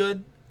Beckham looked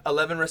good.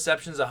 11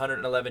 receptions,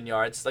 111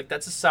 yards.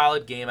 That's a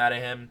solid game out of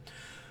him.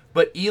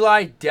 But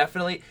Eli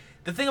definitely...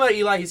 The thing about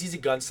Eli is he's a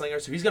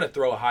gunslinger, so he's going to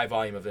throw a high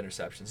volume of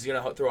interceptions. He's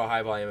going to throw a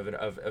high volume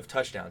of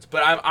touchdowns.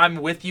 But I'm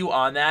with you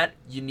on that.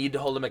 You need to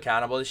hold him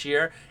accountable this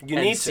year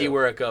and see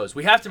where it goes.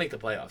 We have to make the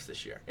playoffs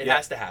this year. It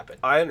has to happen.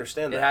 I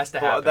understand that. It has to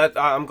happen.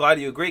 I'm glad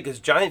you agree, because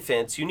Giant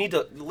fans, you need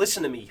to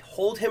listen to me.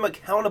 Hold him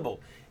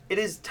accountable. It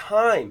is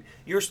time.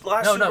 Your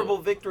last Super Bowl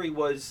victory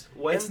was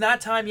when? It's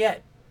not time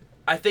yet.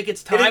 I think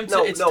it's time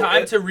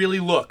to really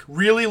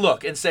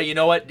look and say, you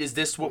know what, is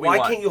this what we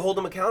want? Why can't you hold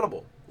him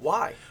accountable?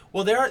 Why?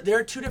 Well, there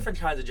are two different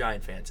kinds of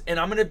Giant fans, and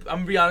I'm gonna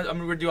be honest. I'm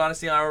gonna do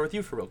honesty and hour with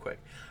you for real quick.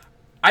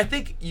 I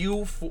think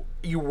you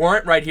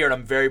weren't right here, and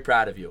I'm very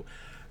proud of you.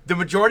 The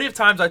majority of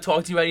times I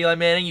talk to you about Eli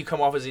Manning, you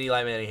come off as an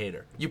Eli Manning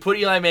hater. You put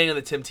Eli Manning in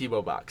the Tim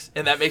Tebow box,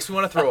 and that makes me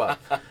want to throw up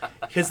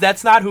because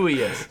that's not who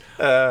he is.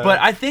 But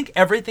I think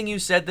everything you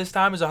said this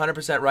time is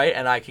 100% right,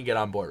 and I can get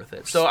on board with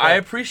it. So I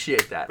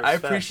appreciate that.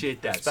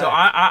 So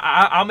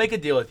I'll make a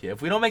deal with you.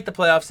 If we don't make the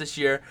playoffs this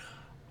year,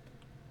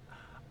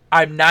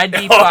 I'm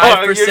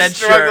 95%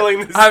 sure.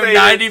 I'm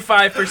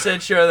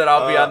 95% sure that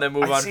I'll be on the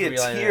move on from Eli Manning.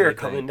 I see a tear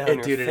coming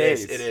down your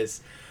face. It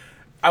is.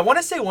 I want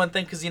to say one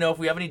thing, because, if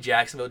we have any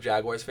Jacksonville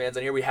Jaguars fans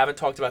on here, we haven't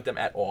talked about them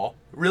at all.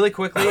 Really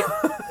quickly,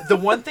 the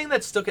one thing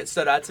that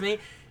stood out to me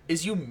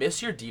is you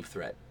miss your deep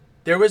threat.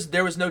 There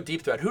was no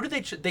deep threat. Who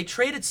did they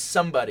traded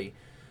somebody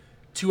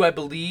to, I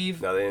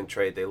believe... No, they didn't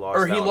trade. They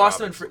lost Allen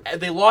Robinson.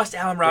 They lost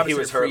Allen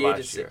Robinson in free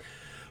agency.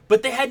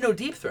 But they had no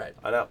deep threat.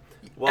 I know.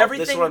 Well,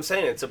 this is what I'm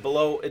saying. It's a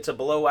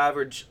below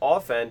average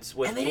offense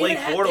with Blake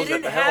Bortles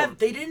at the helm.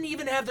 They didn't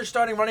even have their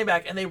starting running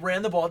back, and they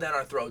ran the ball down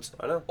our throats.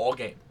 I know. All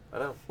game. I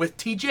know. With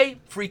TJ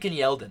freaking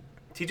Yeldon.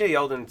 TJ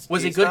Yeldon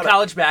was a good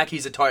college back.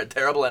 He's a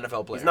terrible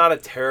NFL player. He's not a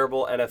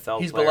terrible NFL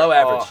player. He's below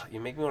average. Oh, you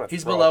make me want to.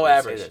 He's below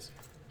average.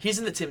 He's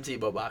in the Tim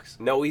Tebow box.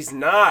 No, he's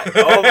not.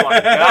 Oh my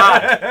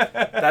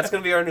God, that's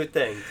gonna be our new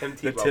thing, Tim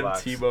Tebow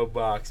box. The Tim Tebow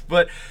box.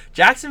 But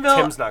Jacksonville.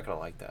 Tim's not gonna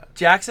like that.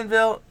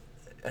 Jacksonville.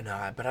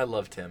 No, but I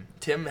love Tim.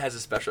 Tim has a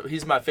special.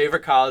 He's my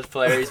favorite college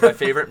player. He's my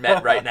favorite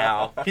Met right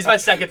now. He's my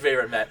second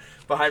favorite Met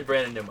behind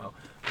Brandon Nimmo.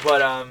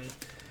 But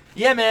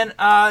yeah, man.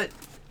 I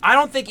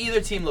don't think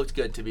either team looked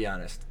good, to be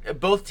honest.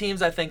 Both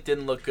teams, I think,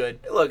 didn't look good.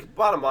 Look,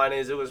 bottom line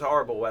is it was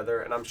horrible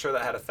weather, and I'm sure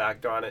that had a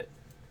factor on it.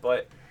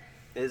 But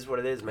it is what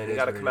it is, man. You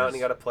got to come out and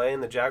you got to play.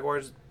 And the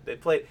Jaguars, they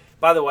played.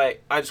 By the way,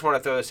 I just want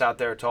to throw this out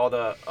there to all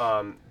the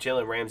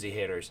Jalen Ramsey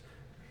haters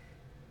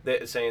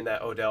saying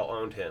that Odell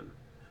owned him.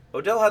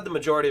 Odell had the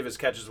majority of his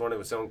catches when it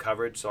was zone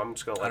coverage, so I'm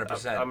just gonna I'm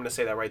gonna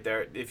say that right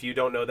there. If you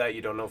don't know that,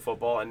 you don't know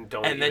football, and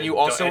don't. And then you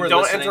also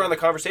don't enter on the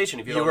conversation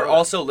if you don't. You were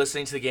also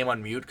listening to the game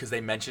on mute because they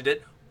mentioned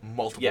it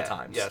multiple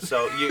times. Yeah.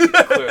 So you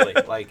clearly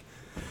like.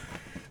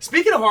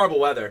 Speaking of horrible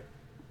weather,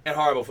 and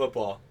horrible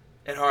football,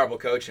 and horrible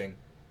coaching,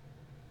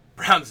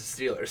 Browns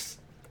and Steelers.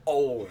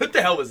 Oh, what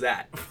the hell was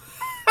that?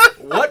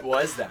 What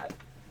was that?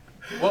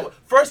 Well,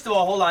 first of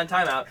all, hold on,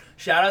 timeout.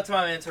 Shout out to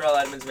my man Terrell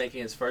Edmonds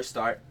making his first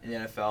start in the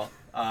NFL.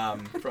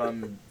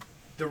 From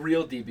the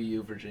real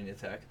DBU, Virginia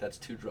Tech. That's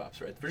 2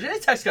 drops, right? Virginia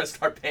Tech's got to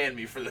start paying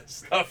me for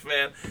this stuff,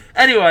 man.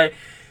 Anyway,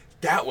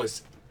 that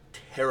was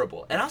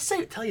terrible. And I'll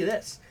tell you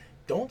this.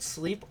 Don't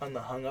sleep on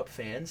the hung-up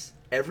fans.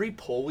 Every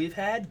poll we've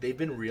had, they've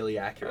been really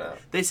accurate.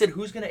 Yeah. They said,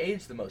 who's going to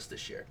age the most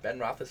this year? Ben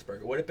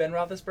Roethlisberger. What did Ben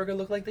Roethlisberger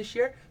look like this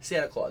year?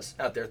 Santa Claus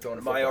out there throwing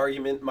a football. My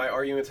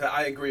argument,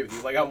 I agree with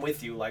you. Like, I'm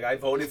with you. Like, I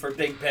voted for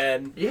Big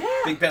Ben. Yeah.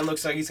 Big Ben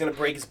looks like he's going to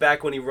break his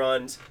back when he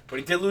runs. But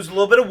he did lose a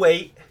little bit of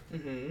weight.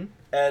 Mm-hmm.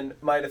 And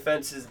my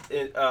defense is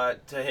to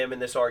him in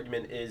this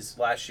argument is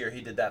last year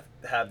he did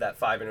have that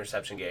 5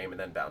 interception game and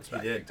then bounced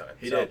back big time.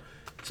 He did.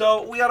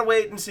 So we gotta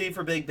wait and see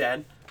for Big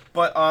Ben.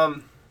 But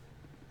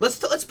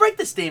let's break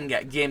this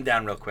game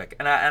down real quick.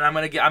 And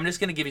I'm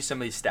just gonna give you some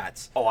of these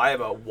stats. Oh, I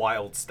have a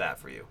wild stat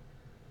for you.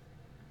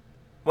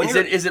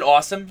 Is it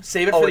awesome?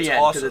 Save it for the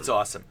end because it's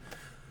awesome.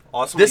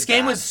 Awesomely this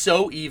game was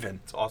so even.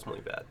 It's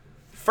awesomely bad.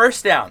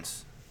 First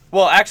downs.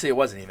 Well, actually, it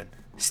wasn't even.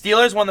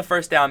 Steelers won the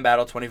first down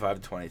battle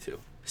 25-22.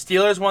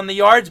 Steelers won the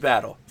yards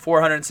battle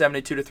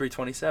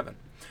 472-327.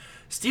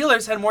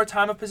 Steelers had more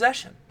time of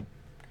possession.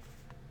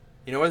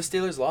 You know where the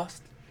Steelers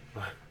lost?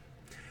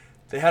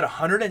 They had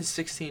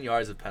 116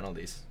 yards of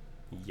penalties.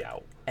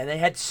 Yow. And they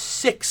had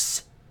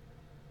 6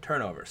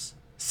 turnovers.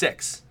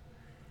 6.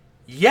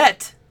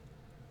 Yet,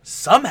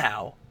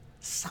 somehow,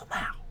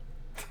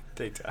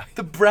 they died.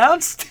 The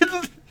Browns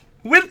didn't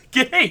win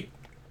the game.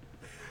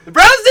 The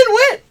Browns didn't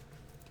win.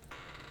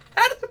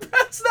 How did the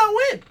Browns not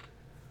win?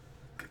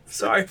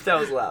 Sorry if that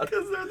was loud.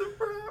 Because they're the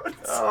Browns.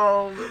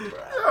 Oh, the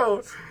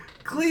Browns.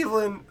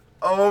 Cleveland.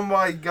 Oh,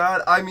 my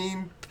God. I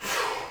mean,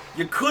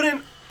 you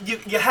couldn't.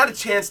 You had a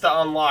chance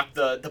to unlock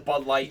the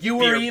Bud Light. You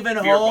were even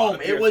home.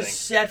 It was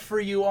set for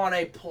you on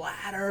a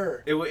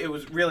platter. It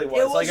really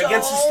was. Like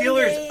against the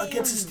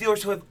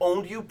Steelers who have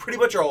owned you pretty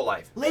much your whole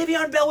life.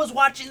 Le'Veon Bell was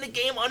watching the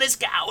game on his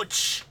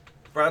couch.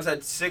 Browns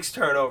had 6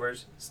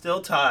 turnovers, still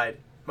tied.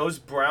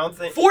 Most Brown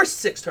thing. Forced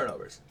 6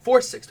 turnovers.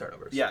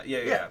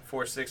 Yeah.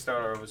 Forced 6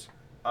 turnovers.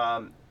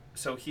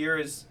 So here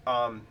is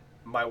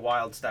my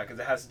wild stat because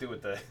it has to do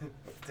with the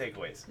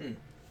takeaways.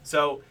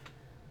 So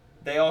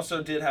they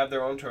also did have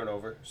their own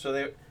turnover. So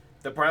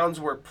the Browns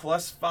were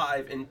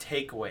 +5 in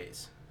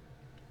takeaways.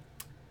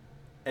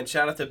 And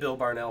shout out to Bill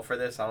Barnell for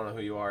this. I don't know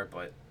who you are,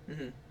 but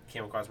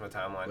came across my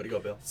timeline. Way to go,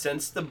 Bill.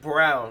 Since the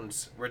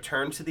Browns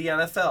returned to the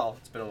NFL,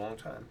 it's been a long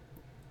time.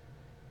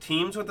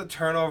 Teams with a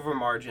turnover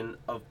margin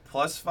of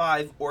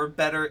 +5 or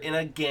better in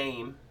a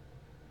game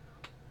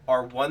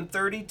are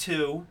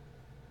 132,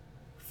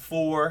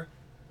 4,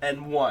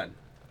 and 1.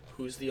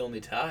 Who's the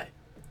only tie?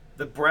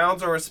 The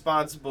Browns are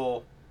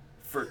responsible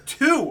for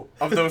 2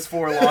 of those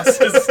 4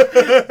 losses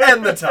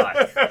and the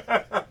tie.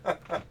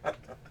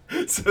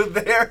 So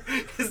there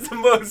is the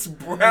most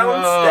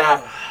Brown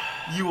stat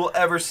you will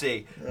ever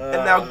see.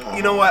 And now,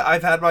 you know what?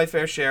 I've had my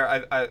fair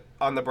share I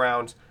on the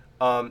Browns.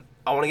 I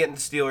want to get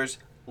into Steelers.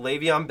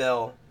 Le'Veon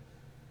Bell.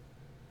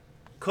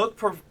 Cook,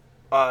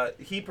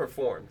 he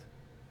performed.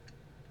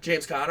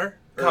 James Conner?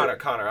 Conner.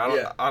 I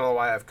don't know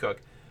why I have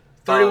Cook.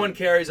 31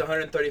 carries,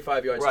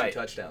 135 yards, right. 2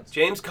 touchdowns.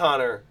 James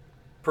Conner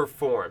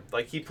performed.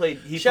 Like he played.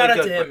 Shout out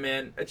good, to him,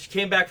 man.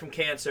 Came back from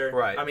cancer.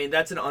 Right. I mean,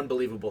 that's an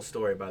unbelievable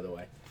story, by the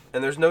way.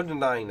 And there's no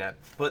denying that.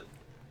 But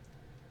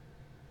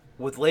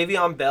with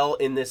Le'Veon Bell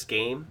in this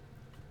game,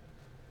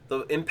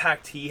 the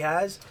impact he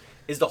has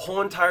is the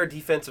whole entire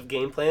defensive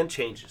game plan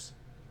changes.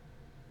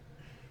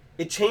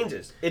 It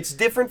changes. It's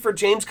different for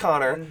James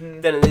Conner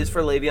than it is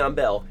for Le'Veon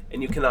Bell,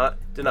 and you cannot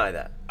deny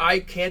that. I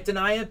can't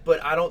deny it,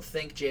 but I don't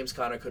think James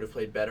Conner could have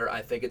played better.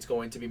 I think it's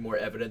going to be more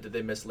evident that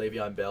they missed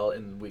Le'Veon Bell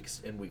in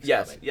weeks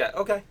Yes. coming. Yeah.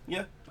 Okay.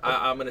 Yeah.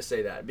 I'm going to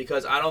say that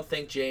because I don't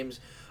think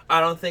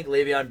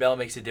Le'Veon Bell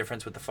makes a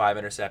difference with the 5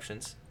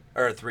 interceptions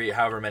or 3,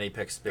 however many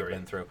picks they've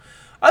been through.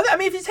 I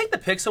mean, if you take the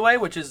picks away,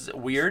 which is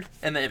weird,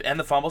 and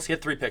the fumbles, he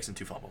had 3 picks and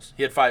 2 fumbles.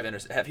 He had 5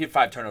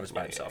 turnovers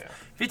by himself. Yeah.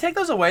 If you take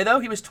those away, though,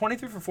 he was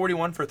 23 for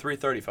 41 for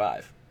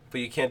 335. But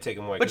you can't take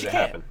them away But because you it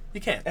can't. happened.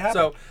 You can't. It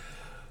happened.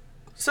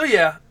 So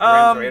yeah.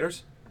 Rams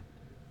Raiders.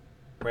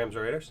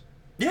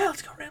 Yeah,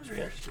 let's go Rams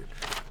Raiders, dude.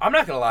 I'm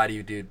not gonna lie to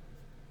you, dude.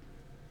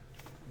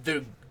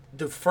 The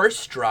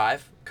first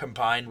drive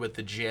combined with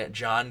the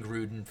John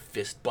Gruden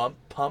fist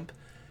pump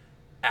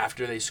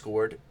after they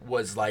scored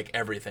was like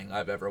everything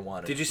I've ever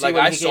wanted. Did you see like,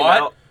 when I he saw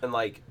came out and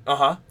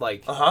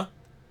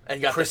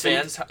and got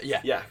christened? the fans? Yeah,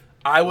 Yeah.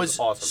 I was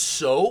awesome.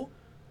 so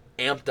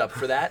amped up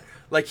for that.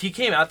 Like he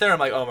came out there, I'm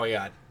like, oh my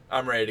god,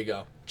 I'm ready to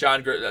go.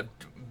 John Gruden.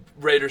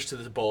 Raiders to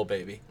the bowl,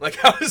 baby.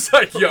 Like, I was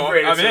like, yo,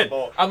 I'm in.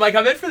 I'm like,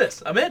 I'm in for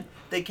this. I'm in.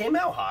 They came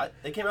out hot.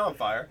 They came out on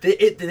fire.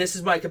 This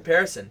is my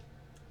comparison.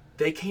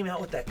 They came out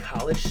with that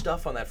college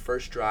stuff on that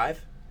first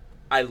drive.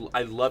 I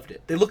loved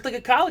it. They looked like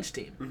a college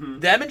team. Mm-hmm.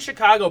 Them and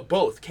Chicago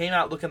both came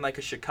out looking like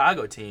a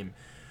Chicago team.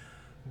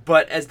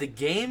 But as the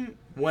game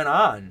went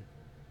on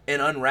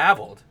and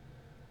unraveled,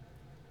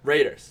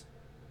 Raiders,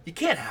 you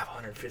can't have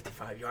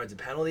 155 yards of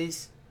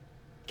penalties.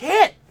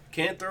 Can't.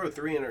 Can't throw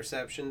 3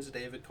 interceptions,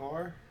 David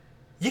Carr.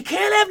 You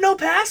can't have no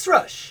pass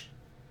rush.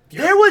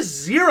 There was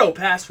 0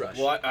 pass rush.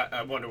 Well,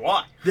 I wonder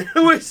why. There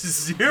was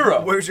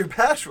 0. Where's your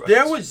pass rush?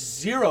 There was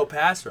 0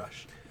 pass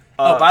rush.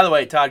 Oh, by the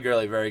way, Todd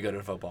Gurley, very good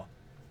at football.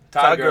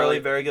 Todd Gurley,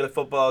 very good at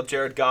football.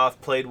 Jared Goff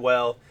played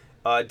well.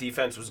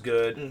 Defense was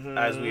good,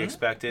 as we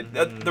expected.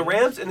 The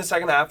Rams in the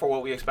second half were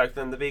what we expected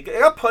them to be. They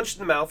got punched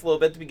in the mouth a little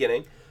bit at the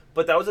beginning,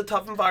 but that was a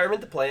tough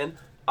environment to play in.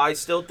 I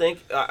still think,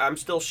 I'm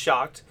still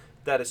shocked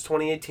that it's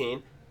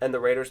 2018 and the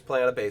Raiders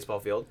play on a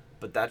baseball field,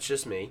 but that's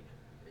just me.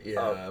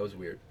 Yeah, that was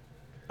weird.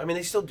 I mean,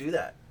 they still do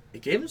that.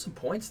 It gave them some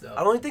points, though.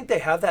 I don't think they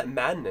have that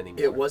Madden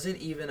anymore. It wasn't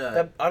even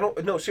a...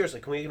 No, seriously,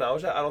 can we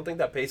acknowledge that? I don't think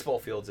that baseball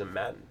field's in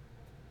Madden.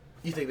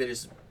 You think they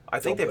just... I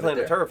think they play on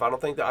the turf. I don't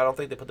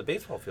think they put the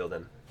baseball field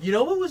in. You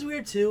know what was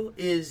weird, too?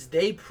 Is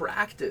they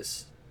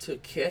practice to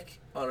kick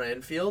on an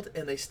infield,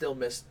 and they still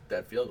missed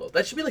that field goal.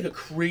 That should be like a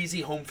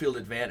crazy home field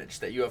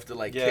advantage, that you have to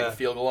kick a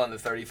field goal on the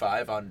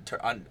 35 on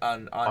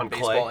baseball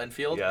clay.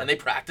 infield, Yeah. and they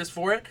practice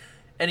for it,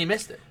 and he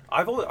missed it.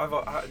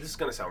 This is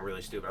gonna sound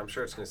really stupid. I'm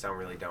sure it's gonna sound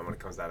really dumb when it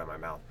comes out of my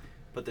mouth.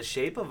 But the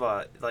shape of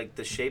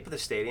the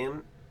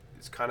stadium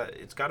it's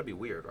got to be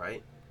weird,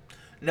 right?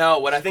 No,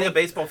 what I think a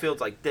baseball field's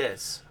like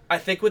this. I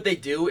think what they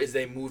do is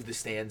they move the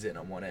stands in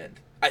on one end.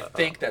 I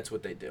think that's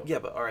what they do. Yeah,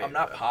 but all right. I'm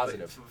not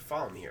positive.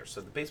 Follow me here.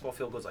 So the baseball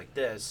field goes like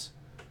this.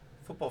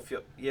 Football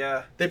field,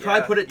 yeah. They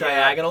probably put it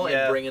diagonal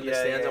and bring in the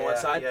stands on one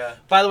side. Yeah.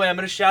 By the way, I'm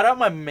going to shout out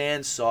my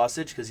man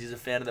Sausage because he's a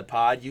fan of the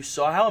pod. You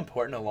saw how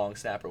important a long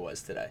snapper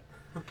was today.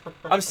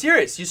 I'm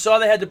serious. You saw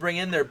they had to bring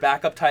in their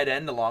backup tight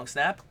end to long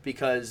snap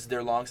because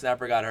their long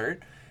snapper got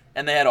hurt,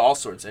 and they had all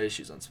sorts of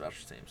issues on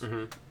special teams.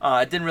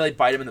 Mm-hmm. It didn't really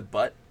bite him in the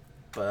butt,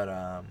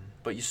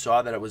 but you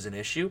saw that it was an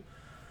issue.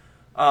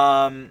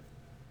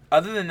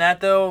 Other than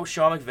that, though,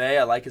 Sean McVay,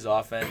 I like his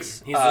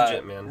offense. He's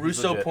legit, man.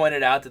 Russo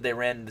pointed out that they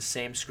ran the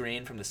same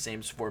screen from the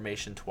same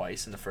formation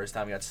twice, and the first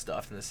time he got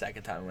stuffed, and the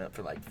second time he went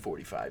for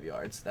 45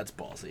 yards. That's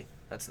ballsy.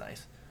 That's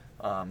nice.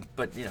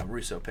 But,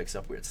 Russo picks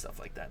up weird stuff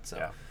like that. So.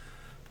 Yeah.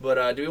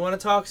 But do we want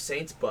to talk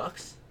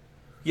Saints-Bucks?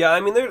 Yeah,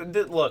 I mean,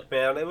 look,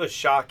 man, it was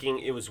shocking.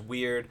 It was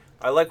weird.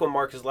 I like when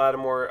Marcus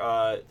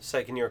Lattimore,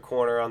 second-year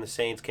corner on the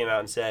Saints, came out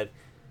and said,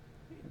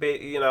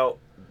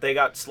 they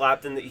got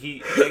slapped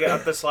they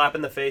got the slap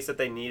in the face that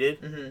they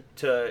needed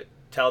to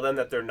tell them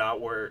that they're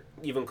not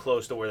even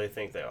close to where they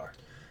think they are.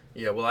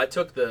 Yeah, well, I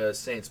took the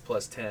Saints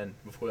plus 10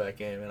 before that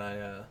game, and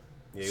I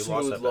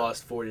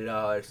lost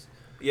 $40.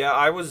 Yeah,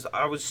 I was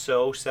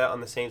so set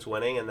on the Saints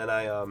winning, and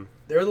then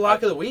they were the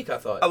lock of the week, I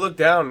thought. I looked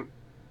down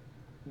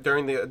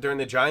during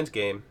the Giants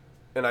game,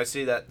 and I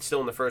see that still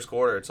in the first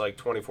quarter it's like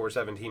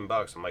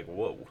 $24-17. I'm like,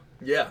 whoa.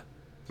 Yeah.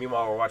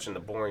 Meanwhile, we're watching the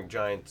boring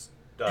Giants.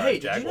 Hey,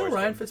 Jaguars did you know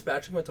Ryan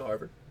Fitzpatrick went to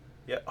Harvard?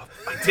 Yeah,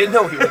 I did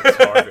know he went to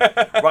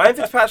Harvard. Ryan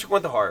Fitzpatrick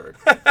went to Harvard.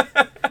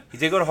 He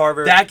did go to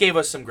Harvard. That gave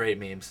us some great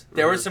memes.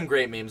 There were some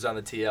great memes on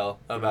the TL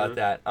about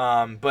that.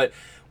 But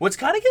what's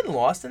kind of getting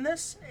lost in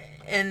this,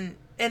 and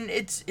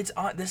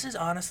this is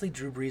honestly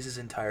Drew Brees'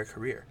 entire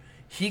career.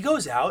 He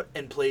goes out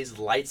and plays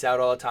lights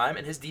out all the time,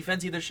 and his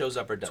defense either shows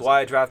up or doesn't. That's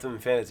why I draft him in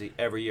fantasy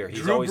every year.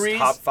 He's always Brees,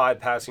 top 5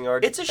 passing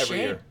yards. It's a every shame.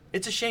 Year.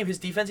 It's a shame. His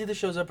defense either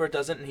shows up or it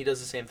doesn't, and he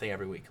does the same thing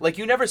every week. Like,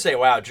 you never say,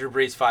 wow, Drew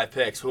Brees, 5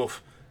 picks.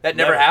 Oof. That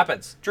never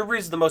happens. Drew Brees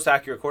is the most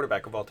accurate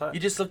quarterback of all time.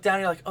 You just look down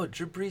and you're like, oh,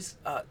 Drew Brees,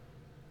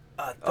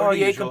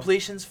 38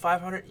 completions,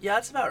 500. Yeah,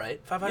 that's about right.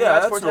 500 Yeah,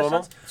 yards, that's 4 normal.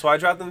 touchdowns. That's why I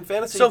dropped them in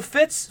fantasy. So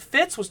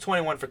Fitz was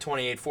 21 for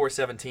 28,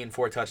 417,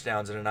 4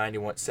 touchdowns, and a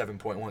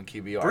 97.1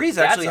 QBR. Breeze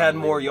actually had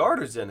more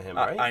yarders than him,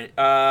 right?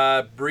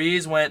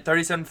 Breeze went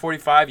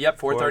 37-45. Yep,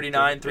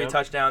 439, 3 yeah.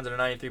 touchdowns, and a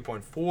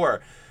 93.4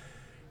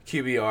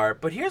 QBR.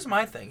 But here's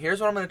my thing. Here's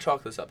what I'm going to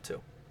chalk this up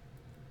to.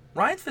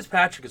 Ryan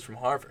Fitzpatrick is from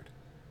Harvard.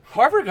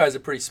 Harvard guys are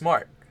pretty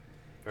smart.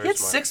 He had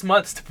 6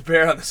 months to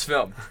prepare on this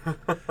film.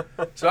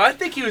 So I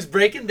think he was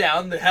breaking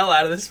down the hell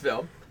out of this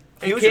film.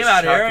 He was came just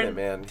out here chucking and,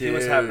 it, man. Dude. He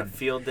was having a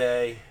field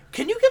day.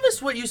 Can you give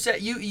us what you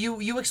said?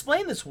 You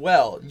explained this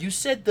well. You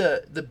said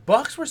the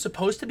Bucks were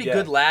supposed to be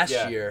good last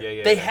year.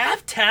 They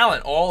have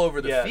talent all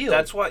over the field.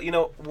 That's why,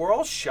 we're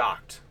all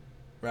shocked.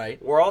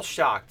 Right. We're all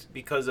shocked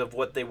because of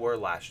what they were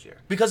last year.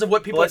 Because of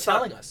what people are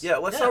telling us. Yeah,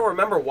 let's not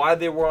remember why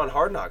they were on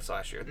Hard Knocks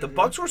last year. The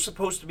Bucks were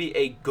supposed to be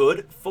a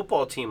good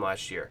football team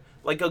last year.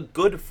 Like a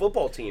good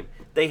football team.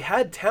 They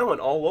had talent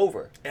all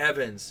over.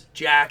 Evans,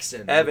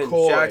 Jackson,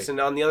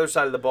 On the other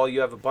side of the ball,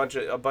 you have a bunch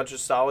of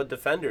solid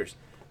defenders.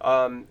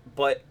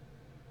 But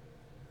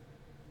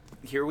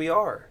here we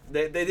are.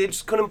 They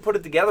just couldn't put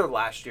it together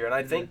last year, and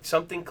I think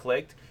something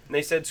clicked. And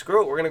they said,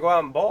 "Screw it, we're gonna go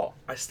out and ball."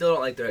 I still don't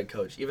like their head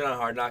coach. Even on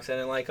Hard Knocks, I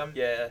didn't like him.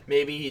 Yeah.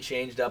 Maybe he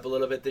changed up a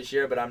little bit this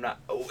year, but I'm not.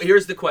 Oh,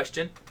 here's the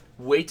question: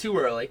 way too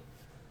early.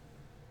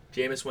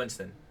 Jameis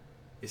Winston,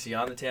 is he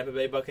on the Tampa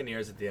Bay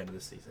Buccaneers at the end of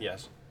the season?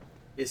 Yes.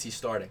 Is he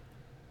starting?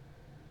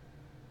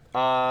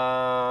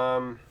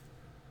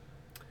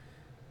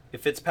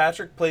 If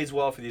Fitzpatrick plays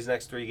well for these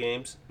next 3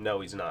 games, no,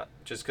 he's not.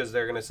 Just because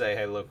they're gonna say,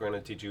 "Hey, look, we're gonna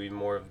teach you even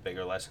more of a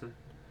bigger lesson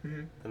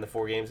than the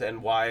 4 games."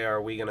 And why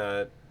are we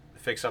gonna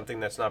fix something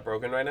that's not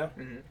broken right now?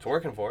 It's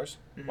working for us.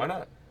 Why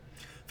not?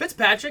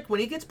 Fitzpatrick, when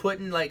he gets put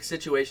in like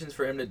situations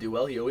for him to do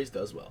well, he always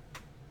does well.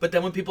 But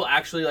then when people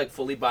actually like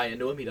fully buy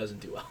into him, he doesn't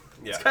do well.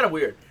 Yeah. It's kind of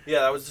weird.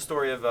 Yeah, that was the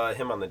story of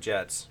him on the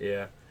Jets.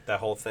 Yeah. That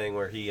whole thing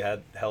where he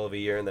had a hell of a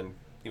year and then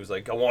he was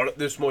like, "I want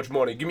this much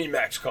money. Give me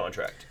max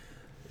contract."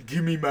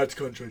 Give me max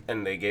contract.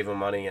 And they gave him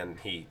money and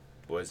he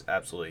was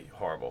absolutely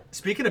horrible.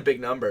 Speaking of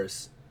big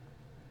numbers,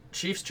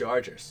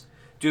 Chiefs-Chargers.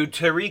 Dude,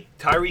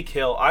 Tyreek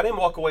Hill, I didn't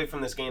walk away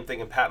from this game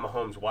thinking Pat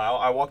Mahomes, wow.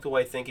 I walked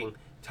away thinking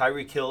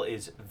Tyreek Hill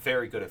is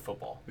very good at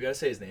football. We gotta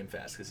say his name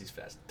fast because he's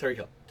fast. Tyreek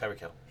Hill. Tyreek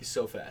Hill. He's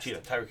so fast. Cheetah,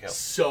 Tyreek Hill.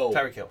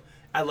 Tyreek Hill.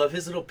 I love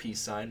his little peace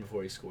sign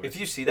before he scores. If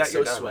you see that, it's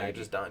you're so done. swaggy. You're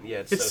just done. Yeah,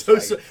 it's so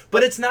swaggy.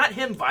 But it's not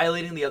him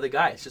violating the other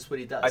guy. It's just what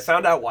he does. I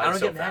found out why I don't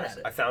he's so get mad fast. at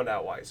it. I found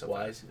out why he's so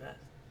Why fast. is he fast?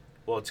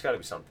 Well, it's got to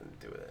be something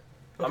to do with it.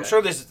 Okay. I'm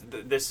sure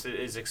this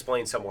is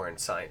explained somewhere in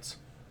science.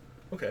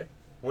 Okay.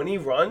 When he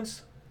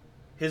runs,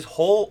 his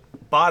whole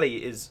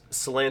body is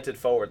slanted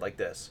forward like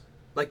this.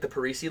 Like the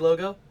Parisi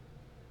logo?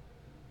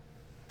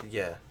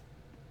 Yeah.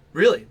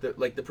 Really?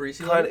 Like the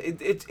Parisi logo?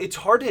 It's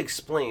hard to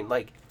explain.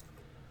 Like,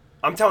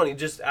 I'm telling you,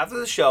 just after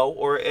the show,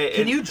 or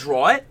can you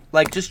draw it?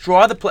 Like, just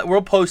draw the play.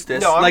 We'll post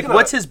this. No,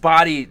 what's his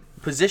body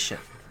position?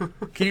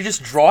 Can you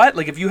just draw it?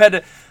 Like, if you had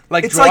to,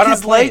 like, it's draw like it on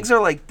his a plane. legs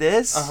are like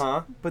this.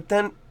 But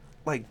then,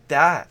 like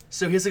that.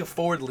 So he has like a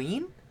forward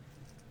lean.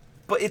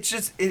 But it's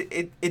just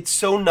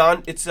it's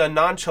a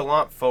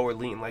nonchalant forward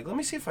lean. Like, let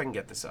me see if I can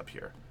get this up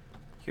here.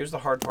 Here's the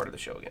hard part of the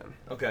show again.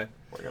 Okay.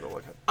 I gotta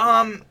look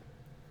at.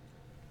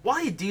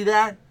 While you do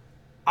that,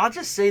 I'll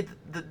just say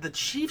the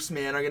Chiefs,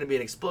 man, are going to be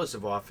an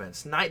explosive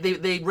offense.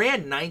 They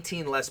ran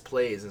 19 less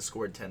plays and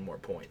scored 10 more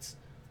points.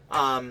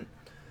 I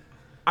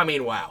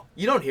mean, wow.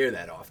 You don't hear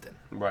that often.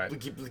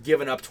 Right.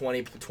 Giving up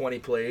 20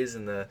 plays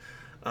in the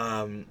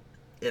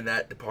in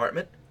that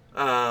department.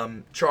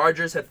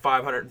 Chargers had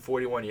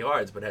 541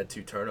 yards but had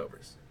 2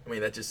 turnovers. I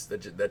mean, that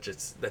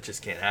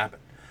just can't happen.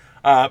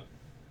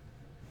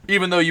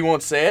 Even though you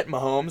won't say it,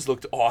 Mahomes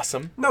looked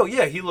awesome. No,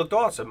 yeah, he looked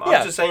awesome. Yeah.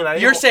 I'm just saying.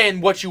 You're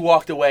saying what you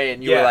walked away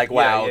and you were like,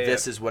 "Wow,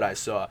 this is what I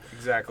saw."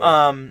 Exactly.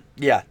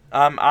 Yeah,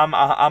 I'm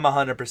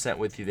 100%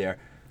 with you there.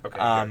 Okay.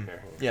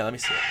 Here. Yeah, let me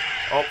see it.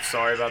 Oh,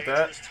 sorry about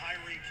that.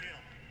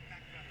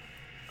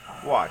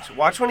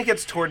 Watch when he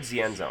gets towards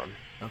the end zone.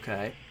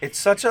 Okay. It's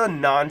such a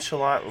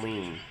nonchalant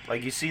lean.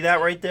 Like, you see that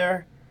right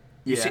there?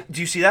 Yeah. Do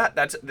you see that?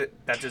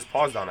 That just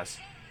paused on us.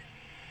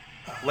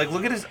 Like,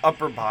 look at his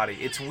upper body.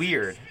 It's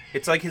weird.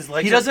 It's like his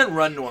legs. He doesn't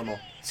run normal.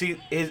 See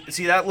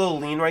that little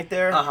lean right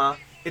there? Uh-huh.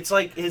 It's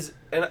like his,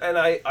 and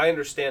I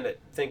understand it,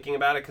 thinking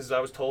about it, because I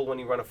was told when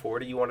you run a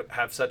 40, you want to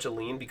have such a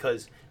lean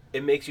because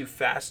it makes you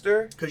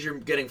faster. Because you're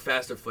getting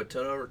faster foot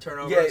turnover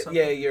Yeah, or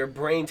something? yeah, your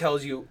brain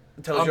tells your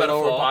gonna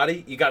lower fall.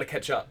 body, you got to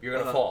catch up. You're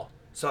going to fall.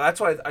 So that's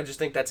why I just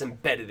think that's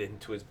embedded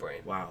into his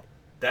brain. Wow.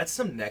 That's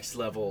some next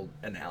level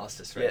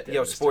analysis right there.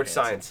 Yo, Mr. sports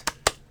Hansen.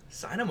 science.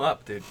 Sign him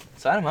up, dude.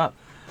 Sign him up.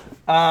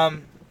 I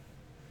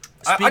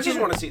just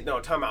want to see. No,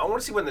 time out. I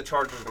want to see when the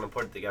Chargers are going to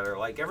put it together.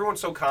 Like,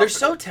 everyone's so confident. They're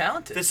so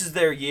talented. This is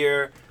their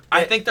year.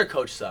 I think their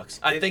coach sucks.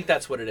 I think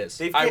that's what it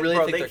is. I really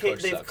think their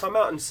coach sucks. They've come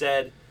out and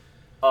said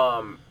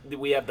that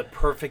we have the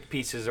perfect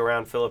pieces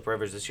around Phillip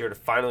Rivers this year to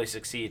finally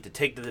succeed, to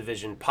take the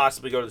division,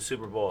 possibly go to the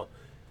Super Bowl.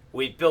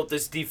 We built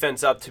this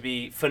defense up to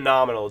be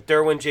phenomenal.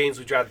 Derwin James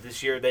we drafted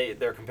this year.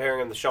 They're comparing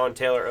him to Sean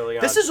Taylor early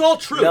on. This is all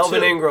true.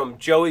 Melvin too. Ingram,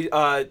 Joey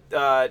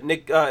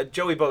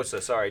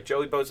Bosa. Sorry,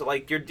 Joey Bosa.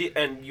 Like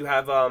and you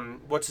have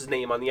what's his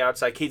name on the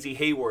outside? Casey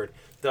Hayward,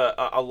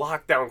 a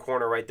lockdown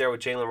corner right there with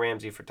Jalen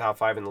Ramsey for top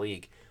 5 in the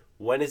league.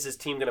 When is this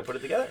team going to put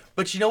it together?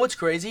 But you know what's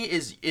crazy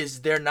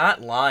is they're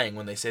not lying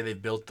when they say they've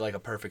built like a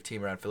perfect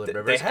team around Phillip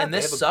Rivers. And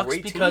this sucks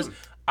because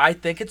I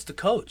think it's the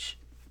coach.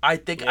 I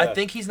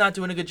think he's not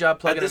doing a good job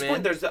plugging him in.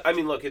 At this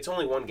point, look, it's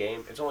only one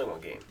game.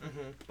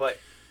 Mm-hmm. But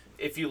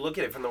if you look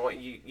at it from the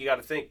one, you got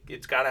to think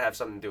it's got to have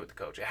something to do with the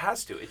coach. It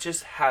has to. It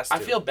just has to. I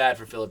feel bad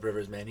for Phillip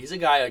Rivers, man. He's a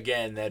guy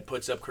again that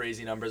puts up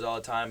crazy numbers all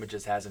the time, but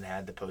just hasn't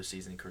had the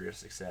postseason career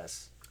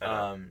success.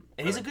 And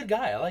he's a good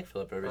guy. I like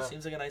Phillip Rivers.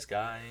 Seems like a nice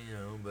guy,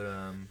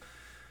 But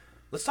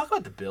let's talk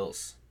about the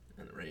Bills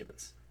and the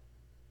Ravens.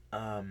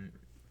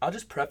 I'll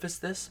just preface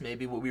this,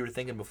 maybe what we were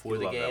thinking before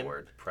the game. That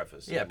word,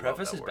 preface. Yeah,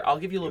 preface is. I'll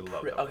give you a little.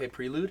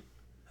 Prelude.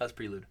 How's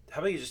prelude?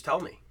 How about you just tell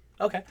me?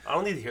 Okay. I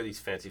don't need to hear these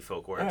fancy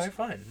folk words. All right,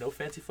 fine. No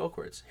fancy folk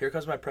words. Here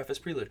comes my preface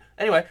prelude.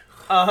 Anyway,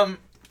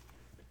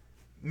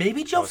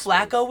 maybe Joe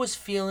Flacco was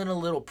feeling a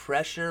little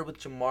pressure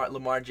with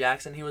Lamar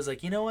Jackson. He was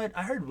like, you know what?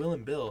 I heard Will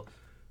and Bill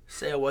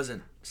say I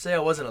wasn't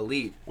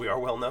elite. We are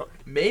well known.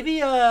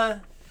 Maybe I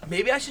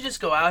should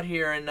just go out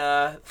here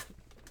and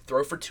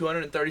throw for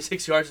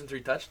 236 yards and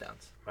 3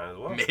 touchdowns. Might as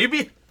well.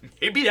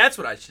 Maybe that's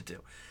what I should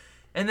do.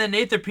 And then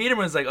Nathan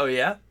Peterman was like, oh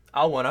yeah,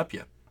 I'll one-up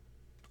you.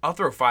 I'll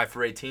throw 5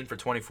 for 18 for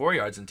 24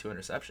 yards and 2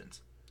 interceptions.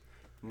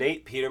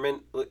 Nate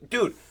Peterman,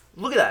 dude,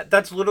 look at that.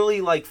 That's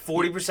literally like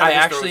 40%. I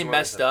actually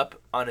messed up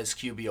on his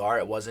QBR.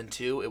 It wasn't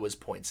 2, it was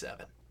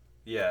 0.7.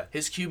 Yeah.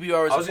 His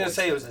QBR was I was going to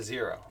say it was a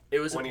 0. It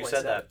was when a you 0.7.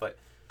 said that, but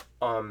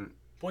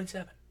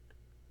 0.7.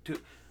 Dude,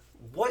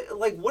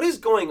 what is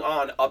going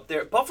on up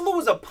there? Buffalo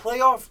was a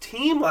playoff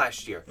team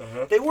last year.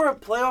 Uh-huh. They were a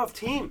playoff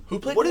team. Who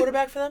played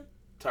quarterback for them?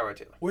 Tyrod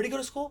Taylor. Where'd he go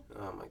to school?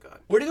 Oh my God.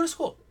 Where'd he go to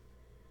school?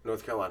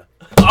 North Carolina.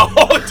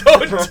 Oh,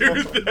 don't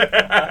do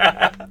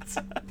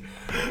that.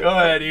 Go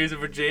ahead. He was a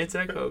Virginia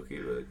Tech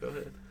Hokie. Go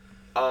ahead.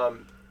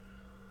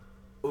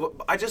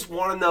 I just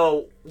want to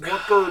know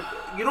what goes.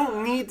 You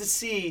don't need to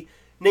see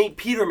Nate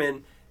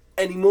Peterman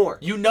anymore.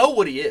 You know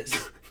what he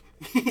is.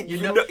 you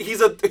know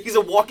he's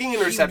a walking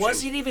interception. He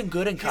wasn't even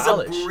good in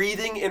college. He's a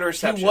breathing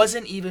interception. He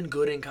wasn't even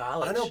good in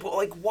college. I know, but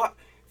like what?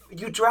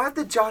 You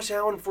drafted Josh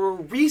Allen for a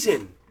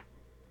reason.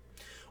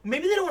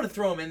 Maybe they don't want to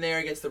throw him in there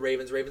against the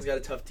Ravens. Ravens got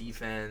a tough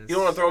defense. You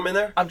don't want to throw him in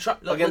there? I'm trying.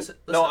 Listen,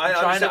 no,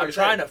 I'm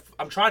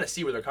trying to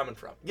see where they're coming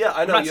from. Yeah,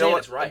 I know. I'm not saying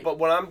it's right. But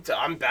when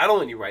I'm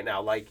battling you right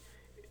now, like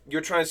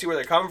you're trying to see where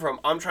they're coming from.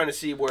 I'm trying to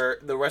see where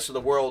the rest of the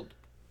world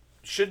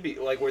should be,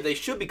 like where they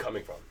should be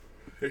coming from.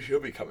 They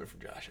should be coming from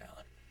Josh Allen.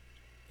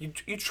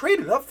 You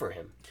traded up for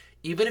him.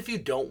 Even if you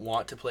don't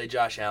want to play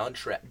Josh Allen,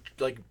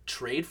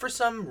 trade for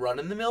some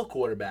run-in-the-mill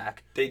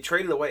quarterback. They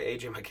traded away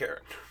A.J. McCarron.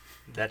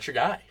 That's your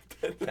guy.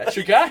 That's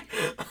your guy.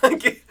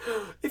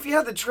 If you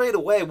had to trade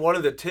away one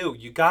of the two,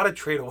 you got to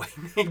trade away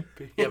Nate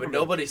Peterman. Yeah, but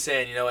nobody's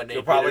saying, you know what, Nate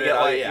You'll probably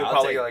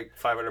Peterman, get like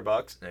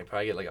 $500. Yeah, you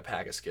probably get like a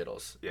pack of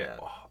Skittles. Yeah.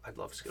 Oh, I'd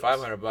love Skittles.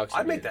 $500.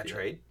 I'd make that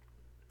trade.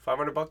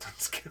 $500 on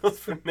Skittles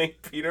for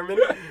Nate Peterman.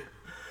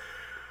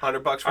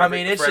 $100 for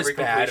it's just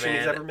bad, man.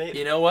 He's ever made.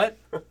 You know what?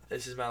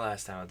 This is my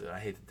last time I'll do it. I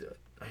hate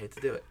to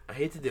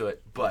do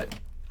it, but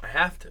I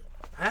have to.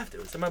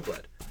 It's in my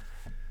blood.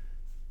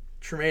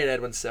 Tremaine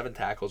Edmonds, 7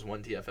 tackles,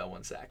 1 TFL,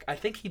 1 sack. I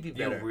think he'd be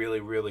better. You really,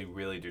 really,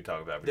 really do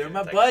talk about Virginia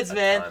They're my buds,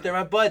 man. Ton. They're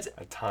my buds.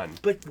 A ton.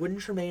 But wouldn't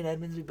Tremaine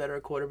Edmonds be better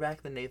at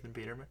quarterback than Nathan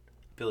Peterman?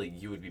 Billy,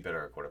 you would be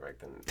better at quarterback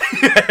than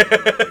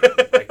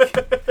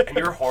and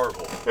you're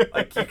horrible.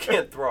 Like, you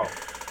can't throw.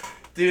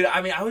 Dude,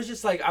 I mean, I was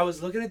just like, I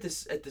was looking at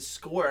the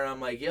score, and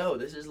I'm like, yo,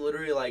 this is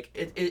literally like,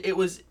 it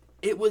was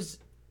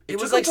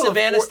like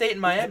Savannah State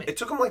and Miami. It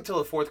took him like till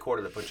the fourth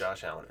quarter to put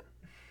Josh Allen in.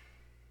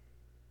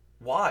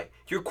 Why?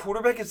 Your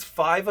quarterback is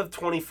 5 of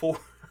 24.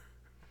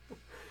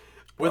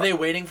 Were they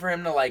waiting for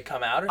him to like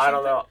come out or something? I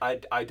don't know.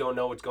 I don't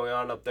know what's going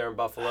on up there in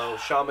Buffalo.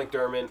 Sean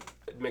McDermott.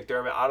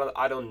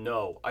 I don't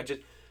know.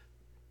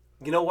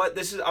 You know what?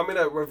 I'm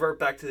gonna revert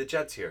back to the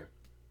Jets here.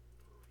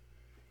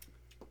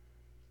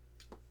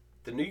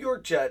 The New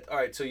York Jets. All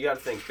right, so you got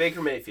to think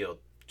Baker Mayfield,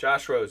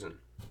 Josh Rosen,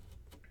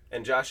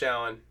 and Josh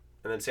Allen,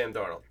 and then Sam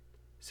Darnold.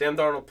 Sam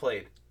Darnold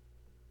played,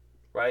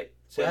 right?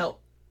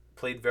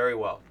 Played very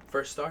well.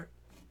 First start.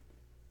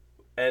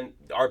 And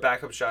our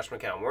backup's Josh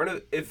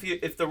McCown.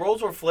 If the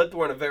roles were flipped,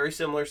 we're in a very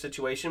similar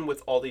situation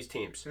with all these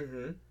teams.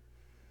 Mm-hmm.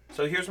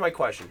 So here's my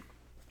question.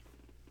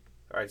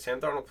 All right, Sam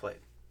Darnold played.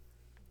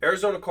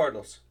 Arizona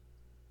Cardinals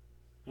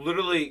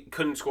literally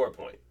couldn't score a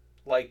point.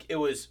 Like, it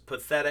was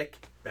pathetic.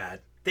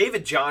 Bad.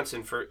 David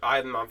Johnson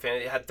I'm on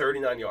fan. Had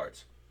 39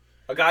 yards.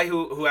 A guy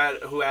who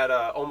had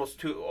almost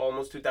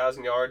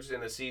 2,000 yards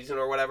in a season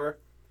or whatever.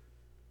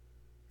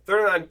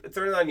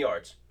 39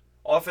 yards.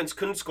 Offense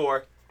couldn't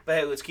score. But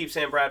hey, let's keep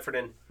Sam Bradford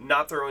in.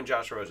 Not throwing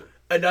Josh Rosen.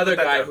 Another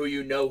guy who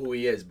you know who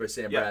he is, but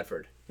Sam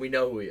Bradford. We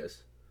know who he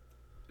is.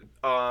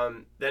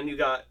 Then you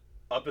got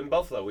up in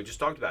Buffalo. We just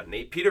talked about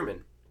Nate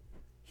Peterman.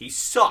 He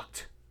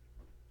sucked.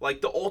 Like,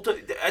 the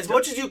ultimate... As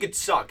much as you could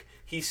suck,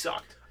 he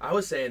sucked. I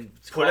was saying...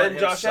 Put in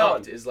Josh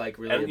Allen. Is, like,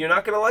 really... And you're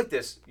not going to like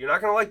this.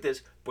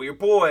 But your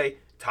boy,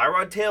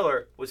 Tyrod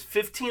Taylor, was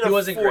 15 of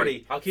 40.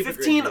 Great. I'll keep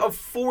 15 it of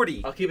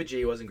 40. I'll keep it G.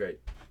 He wasn't great.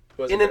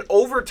 In an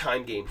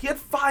overtime game. He had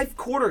 5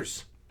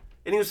 quarters.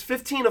 And he was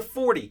 15 of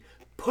 40.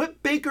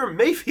 Put Baker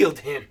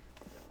Mayfield in.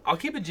 I'll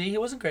keep it G. He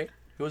wasn't great.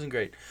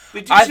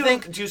 But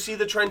do you see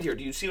the trend here?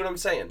 Do you see what I'm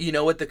saying? You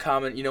know what the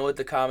common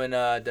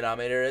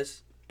denominator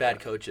is?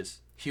 Bad coaches.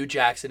 Hugh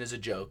Jackson is a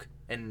joke,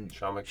 and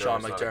Sean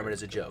McDermott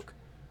is a joke.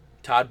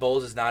 Todd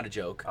Bowles is not a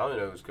joke. I don't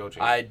know who's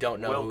coaching. I don't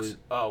know Wilkes.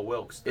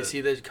 Wilkes. Is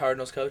he the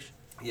Cardinals coach?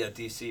 Yeah,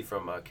 DC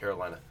from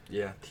Carolina.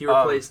 Yeah. He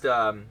replaced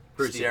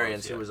Bruce Steve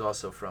Arians, Wilkes, yeah. who was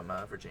also from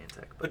Virginia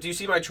Tech. But do you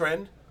see my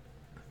trend?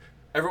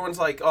 Everyone's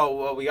like, oh,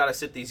 well, we got to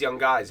sit these young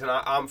guys, and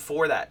I'm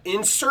for that.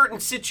 In certain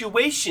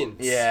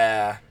situations.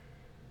 Yeah.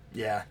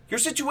 Your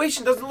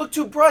situation doesn't look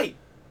too bright.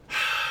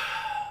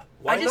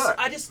 Why not?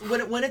 I just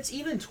when it's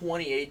even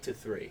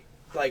 28-3,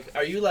 like,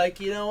 are you like,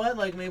 you know what?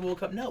 Like, maybe we'll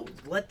come. No,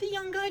 let the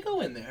young guy go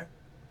in there.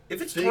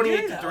 If it's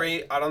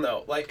 28-3, I don't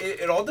know. Like,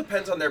 it all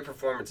depends on their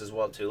performance as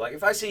well, too. Like,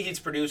 if I see he's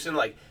producing,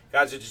 like,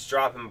 guys are just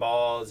dropping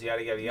balls,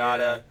 yada, yada,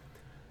 yada. Yeah.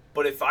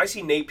 But if I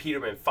see Nate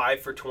Peterman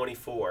 5 for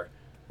 24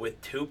 with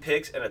 2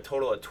 picks and a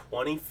total of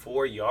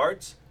 24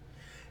 yards...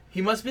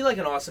 He must be like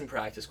an awesome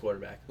practice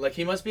quarterback. Like,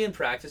 he must be in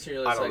practice and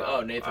you're just like,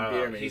 oh, Nathan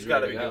Peterman. He's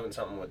got to be doing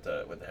something with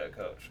the head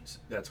coach.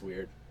 That's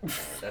weird.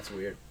 That's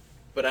weird.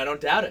 But I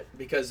don't doubt it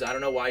because I don't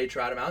know why you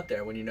trot him out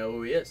there when you know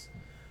who he is.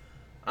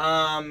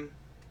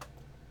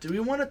 Do we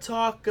want to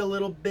talk a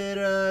little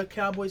bit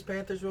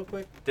Cowboys-Panthers real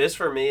quick? This,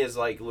 for me, is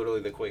like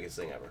literally the quickest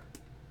thing ever.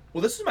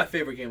 Well, this is my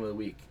favorite game of the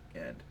week,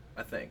 and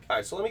I think. All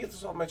right, so let me get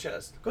this off my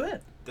chest. Go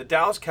ahead. The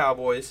Dallas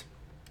Cowboys,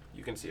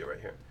 you can see it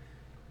right here,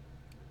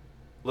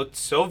 looked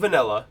so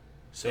vanilla.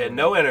 They had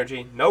no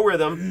energy, no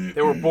rhythm.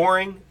 They were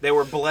boring. They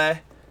were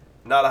bleh.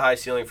 Not a high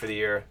ceiling for the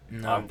year.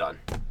 No. I'm done.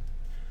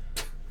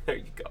 There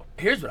you go.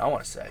 Here's what I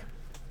want to say.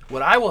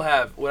 What I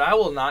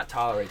will not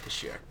tolerate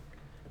this year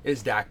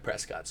is Dak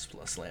Prescott's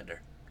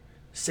slander.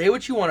 Say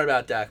what you want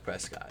about Dak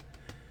Prescott.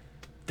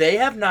 They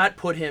have not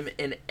put him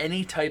in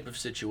any type of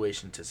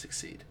situation to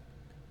succeed.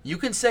 You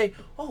can say,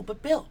 oh,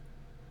 but Bill,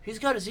 he's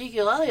got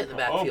Ezekiel Elliott in the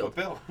backfield. Oh,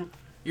 but Bill.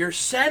 Your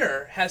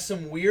center has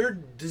some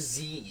weird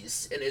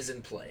disease and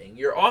isn't playing.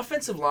 Your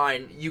offensive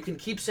line, you can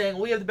keep saying,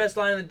 we have the best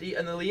line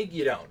in the league.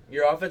 You don't.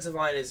 Your offensive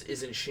line is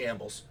in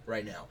shambles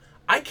right now.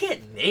 I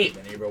can't name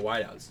any of our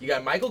wideouts. You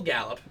got Michael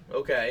Gallup,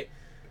 okay.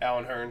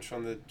 Alan Hearns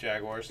from the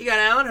Jaguars. You got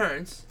Alan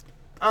Hearns.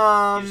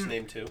 You just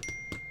named 2.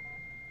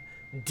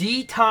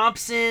 D.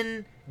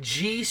 Thompson,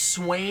 G.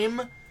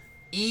 Swaim,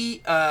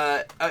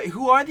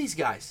 who are these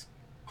guys?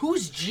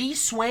 Who's G.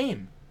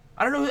 Swaim?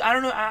 I don't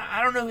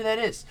know who that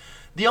is.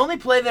 The only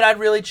play that I'd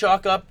really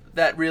chalk up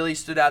that really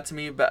stood out to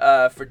me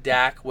for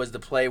Dak was the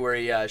play where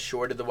he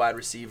shorted the wide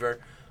receiver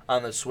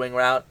on the swing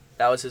route.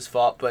 That was his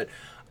fault. But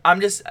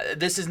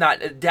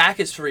Dak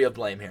is free of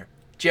blame here.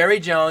 Jerry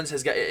Jones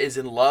is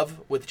in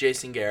love with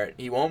Jason Garrett.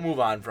 He won't move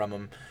on from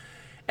him.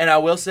 And I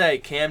will say,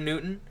 Cam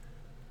Newton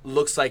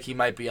looks like he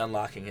might be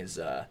unlocking his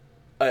a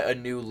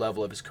new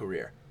level of his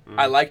career.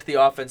 I liked the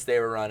offense they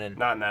were running.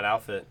 Not in that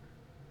outfit.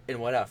 In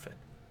what outfit?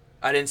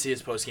 I didn't see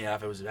his post-game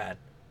outfit. It was bad.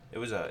 It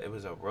was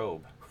a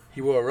robe.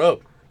 He wore a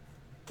robe.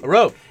 A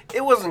robe.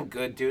 It wasn't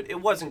good, dude. It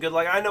wasn't good.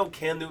 Like, I know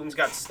Cam Newton's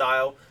got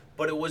style,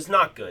 but it was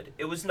not good.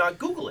 It was not.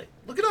 Google it.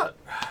 Look it up.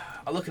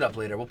 I'll look it up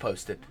later. We'll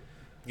post it.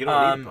 You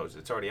don't need to post it.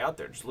 It's already out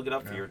there. Just look it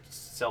up for your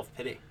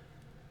self-pity.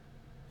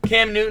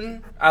 Cam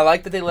Newton, I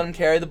like that they let him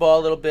carry the ball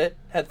a little bit.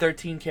 Had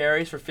 13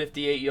 carries for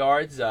 58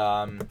 yards.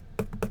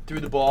 Threw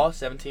the ball,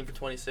 17 for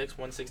 26,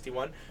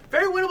 161.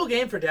 Very winnable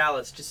game for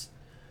Dallas. Just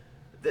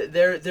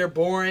they're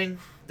boring.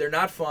 They're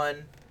not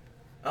fun.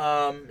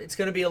 It's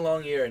going to be a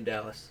long year in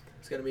Dallas.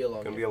 It's going to be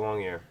a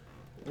long year.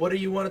 What do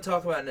you want to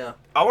talk about now?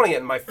 I want to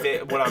get in my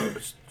what I'm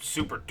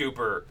super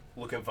duper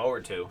looking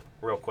forward to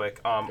real quick.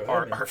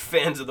 Our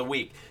fans of the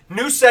week.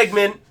 New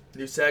segment.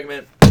 Fans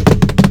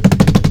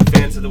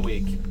of the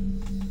week.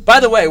 By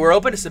the way, we're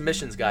open to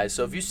submissions, guys.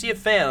 So if you see a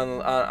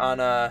fan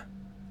on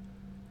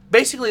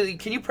basically,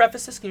 can you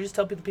preface this? Can you just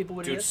tell people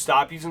what it is? Dude,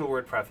 stop using the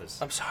word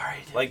preface. I'm sorry.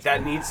 Dude. Like,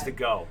 that needs to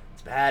go.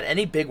 It's bad.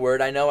 Any big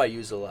word I know I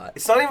use a lot.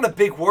 It's not even a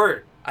big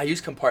word. I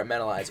use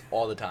compartmentalize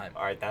all the time.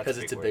 All right, that's because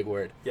it's a big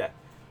word. Yeah.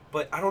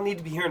 But I don't need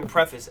to be hearing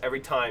preface every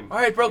time. All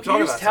right, bro, can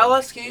you just tell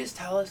us? Can you just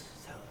tell us?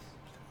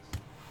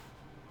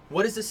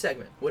 What is this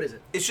segment? What is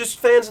it? It's just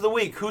fans of the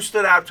week. Who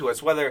stood out to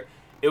us, whether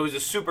it was a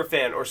super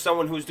fan or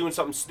someone who's doing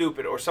something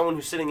stupid or someone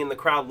who's sitting in the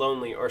crowd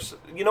lonely or,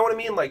 you know what I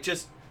mean? Like,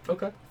 just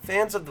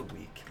fans of the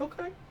week.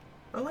 Okay.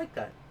 I like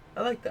that.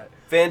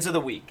 Fans of the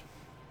week.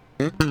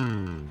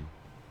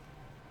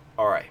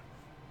 All right.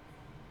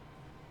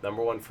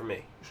 Number 1 for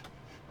me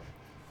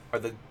are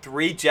the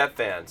 3 Jet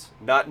fans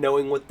not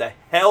knowing what the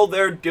hell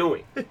they're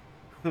doing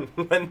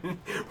when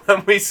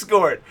we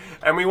scored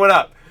and we went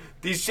up.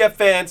 These Jet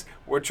fans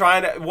were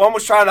one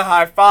was trying to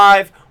high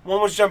five,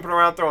 one was jumping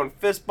around throwing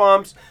fist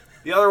bumps.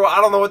 The other one, I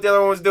don't know what the other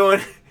one was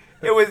doing.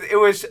 It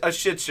was a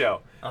shit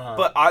show.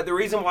 But the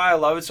reason why I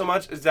love it so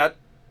much is that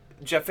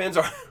Jet fans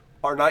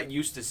are not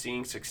used to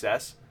seeing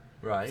success.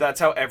 Right. That's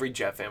how every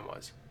Jet fan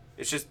was.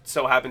 It just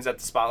so happens that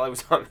the spotlight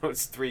was on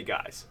those three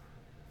guys.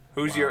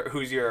 Who's your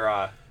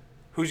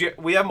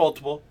we have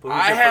multiple, but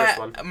who's your first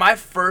one? My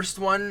first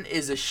one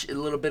is a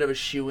little bit of a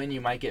shoe-in. You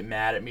might get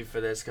mad at me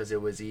for this because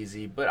it was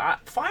easy, but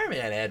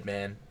Fireman Ed,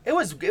 man,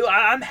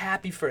 I'm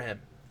happy for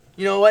him.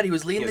 You know what? He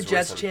was leading the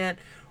Jets chant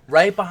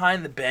right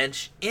behind the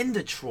bench in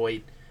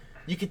Detroit.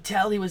 You could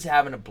tell he was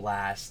having a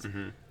blast.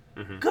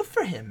 Good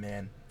for him,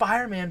 man.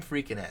 Fireman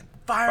freaking Ed.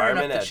 Firing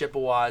up the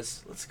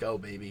Chippewas. Let's go,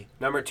 baby.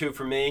 Number 2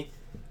 for me,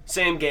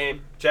 same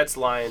game,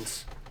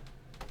 Jets-Lions.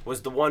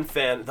 Was the one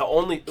fan,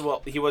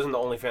 he wasn't the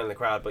only fan in the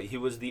crowd, but he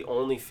was the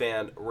only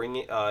fan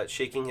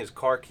shaking his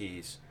car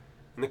keys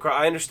in the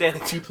crowd. I understand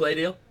it. Key play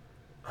deal?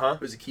 Huh?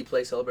 It was a key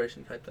play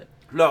celebration type thing?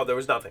 No, there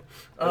was nothing.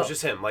 It was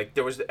just him. Like,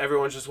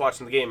 everyone's just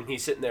watching the game, and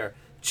he's sitting there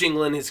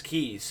jingling his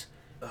keys.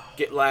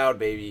 Get loud,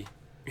 baby.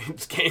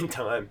 It's game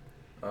time.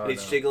 And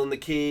he's jiggling the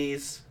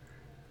keys.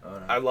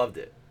 I loved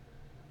it.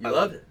 You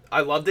loved it? I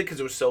loved it because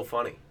it was so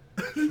funny.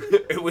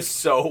 It was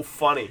so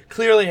funny.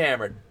 Clearly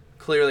hammered.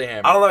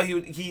 I don't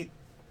know. He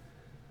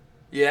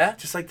Yeah?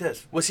 just like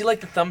this. Was he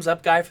like the thumbs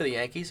up guy for the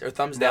Yankees? Or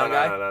thumbs down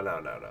guy?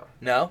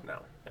 No.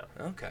 No?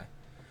 Okay.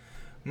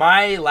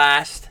 My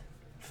last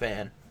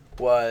fan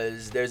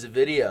there's a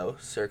video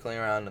circling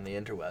around on the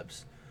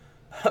interwebs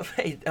of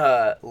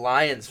a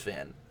Lions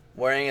fan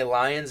wearing a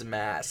Lions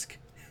mask.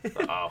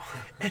 Oh.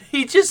 And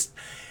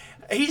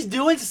he's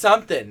doing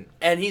something,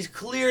 and he's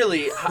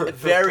clearly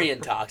very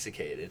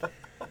intoxicated.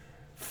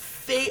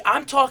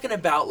 I'm talking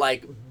about,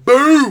 like,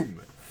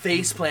 boom!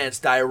 Face plants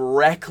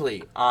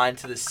directly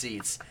onto the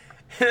seats.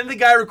 And then the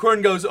guy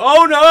recording goes,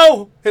 "Oh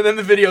no!" And then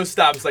the video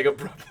stops, like,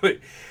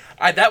 abruptly.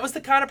 That was the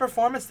kind of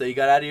performance that you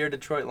got out of your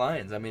Detroit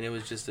Lions. I mean, it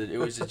was just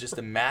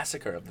a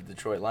massacre of the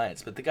Detroit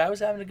Lions. But the guy was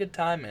having a good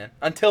time, man.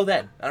 Until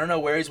then, I don't know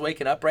where he's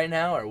waking up right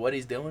now or what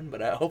he's doing,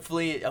 but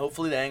hopefully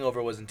the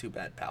hangover wasn't too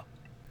bad, pal.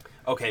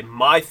 Okay,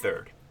 my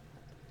third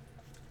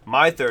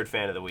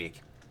fan of the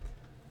week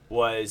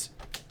was.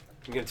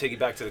 I'm gonna take you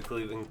back to the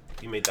Cleveland.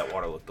 You made that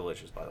water look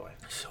delicious, by the way.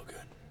 So good.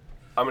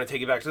 I'm gonna take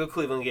you back to the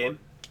Cleveland game.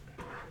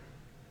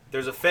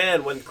 There's a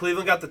fan when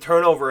Cleveland got the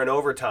turnover in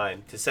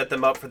overtime to set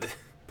them up for the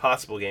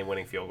possible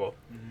game-winning field goal.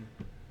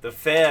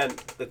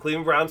 The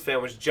Cleveland Browns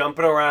fan, was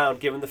jumping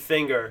around, giving the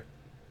finger,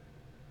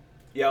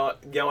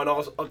 yelling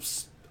all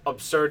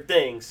absurd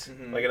things,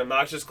 like an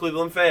obnoxious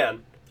Cleveland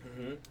fan.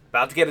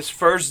 About to get his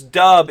first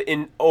dub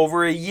in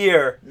over a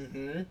year.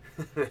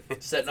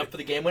 Setting up for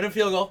the game-winning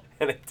field goal.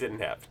 And it didn't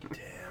happen.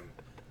 Damn.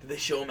 Did they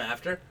show him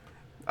after?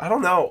 I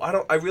don't know.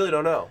 I really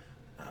don't know.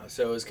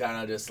 So it was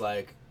kind of just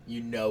like,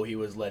 he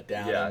was let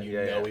down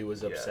and he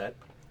was upset.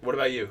 What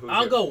about you?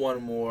 I'll go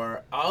one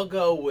more. I'll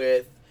go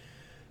with,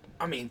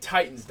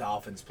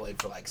 Titans-Dolphins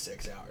played for like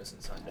 6 hours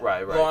on Sunday.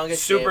 Right.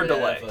 Longest Super game in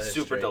delay. NFL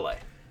Super history. delay.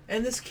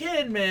 And this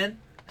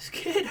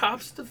kid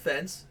hops the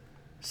fence,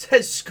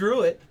 says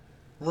screw it,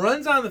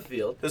 runs on the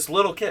field. This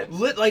little kid.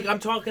 I'm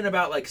talking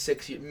about like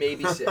 6,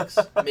 maybe 6,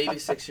 maybe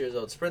 6 years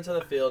old. Sprints on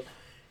the field.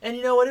 And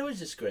you know what? It was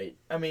just great.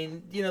 I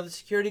mean, the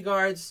security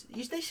guards,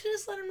 they should have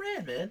just let him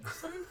run, man.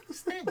 Just let him do his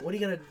thing. What are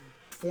you going to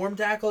form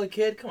tackle a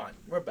kid? Come on.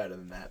 We're better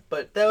than that.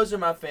 But those are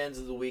my fans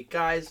of the week.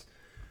 Guys,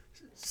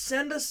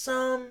 send us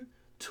some.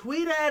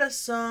 Tweet at us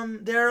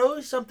some. They're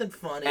always something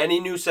funny. Any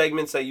new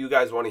segments that you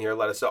guys want to hear,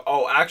 let us know.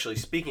 Oh, actually,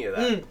 speaking of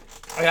that.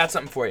 I got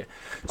something for you.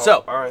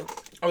 All right.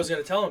 I was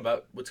going to tell them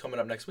about what's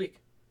coming up next week.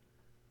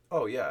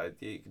 Oh, yeah.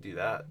 You could do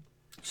that.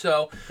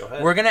 So, Go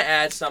ahead. We're going to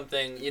add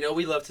something.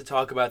 We love to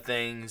talk about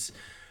things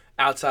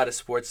outside of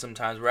sports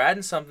sometimes. We're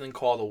adding something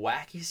called a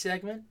wacky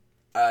segment.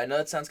 I know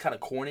that sounds kind of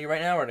corny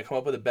right now. We're going to come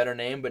up with a better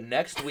name. But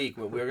next week,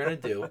 what we're going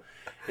to do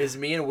is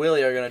me and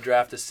Willie are going to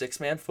draft a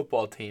 6-man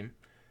football team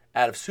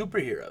out of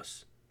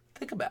superheroes.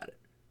 Think about it.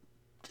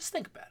 Just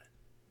think about it.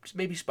 Just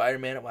maybe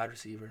Spider-Man at wide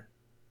receiver.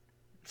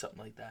 Something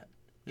like that.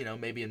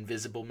 Maybe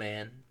Invisible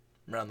Man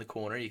around the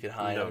corner. You could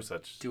hide him,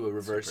 do a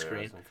reverse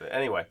screen.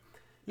 Anyway.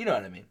 You know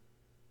what I mean.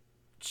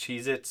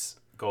 Cheez-Its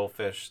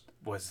Goldfish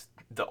was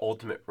the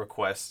ultimate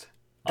request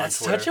That's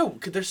on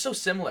Twitter. they're so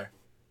similar.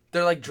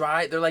 They're like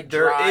dry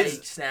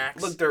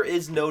snacks. Look, there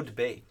is no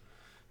debate.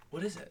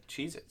 What is it?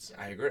 Cheez-Its.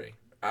 I agree.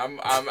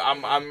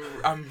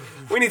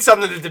 We need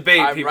something to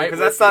debate, people, because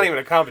that's not even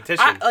a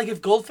competition.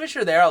 If Goldfish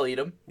are there, I'll eat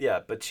them.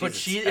 Yeah, but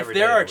Cheez-Its if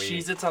there are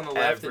Cheez-Its on the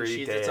left and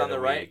Cheez-Its on the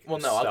right, well,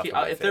 no,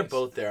 if they're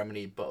both there, I'm gonna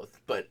eat both.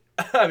 But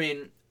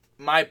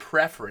my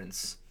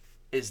preference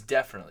is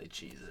definitely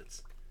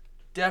Cheez-Its.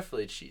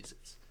 Definitely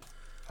Cheez-Its.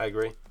 I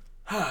agree.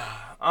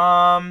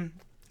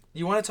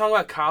 You want to talk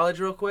about college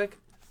real quick?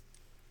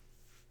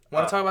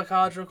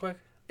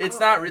 It's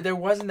not. There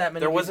wasn't that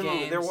many.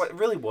 Games. There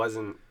really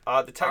wasn't.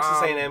 The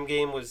Texas A&M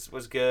game was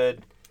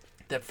good.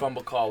 That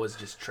fumble call was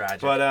just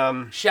tragic.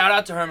 But shout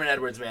out to Herman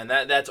Edwards, man.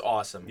 That's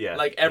awesome. Yeah.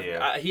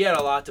 He had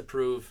a lot to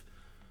prove.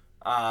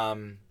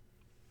 I'm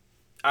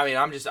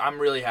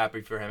really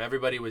happy for him.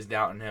 Everybody was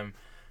doubting him.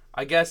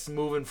 I guess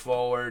moving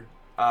forward,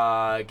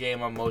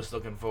 game I'm most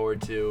looking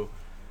forward to.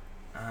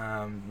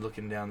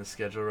 Looking down the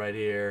schedule right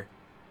here.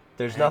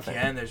 There's nothing.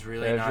 Again, there's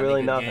really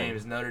really good nothing.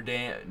 games. Notre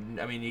Dame.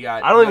 I mean, you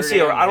got. I don't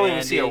Notre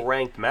even see a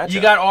ranked matchup.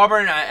 You got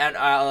Auburn at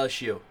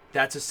LSU.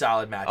 That's a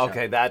solid matchup.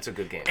 Okay, that's a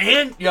good game.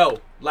 And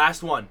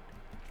last one.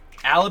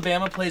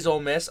 Alabama plays Ole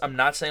Miss. I'm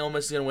not saying Ole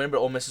Miss is going to win, but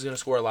Ole Miss is going to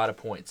score a lot of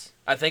points.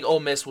 I think Ole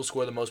Miss will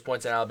score the most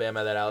points in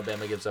Alabama that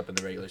Alabama gives up in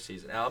the regular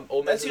season.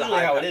 Ole Miss That's usually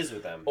how it is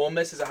with them. Ole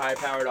Miss is a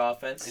high-powered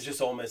offense. It's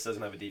just Ole Miss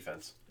doesn't have a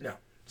defense. No,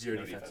 zero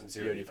defense.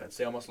 Zero defense.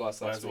 They almost lost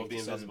Might last as well week. be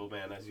Invisible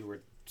Man, as you were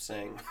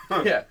saying.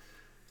 Yeah.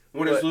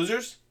 Winners,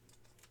 losers?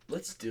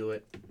 Let's do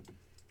it.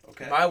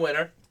 Okay. My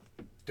winner.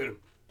 Dude.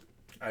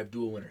 I have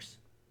dual winners.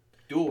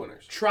 Dual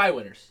winners?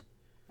 Tri-winners.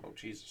 Oh,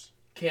 Jesus.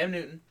 Cam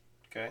Newton.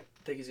 Okay.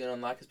 I think he's going to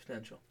unlock his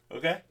potential.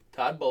 Okay.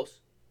 Todd Bowles.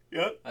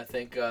 Yep. I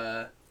think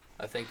that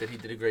he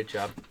did a great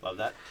job. Love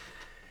that.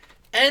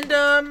 And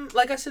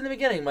like I said in the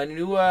beginning, my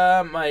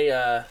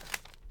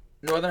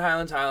Northern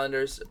Highlands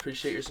Highlanders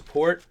appreciate your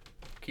support.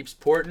 Keep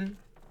supporting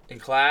in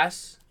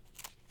class.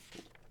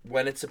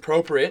 When it's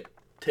appropriate,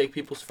 take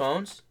people's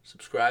phones,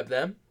 subscribe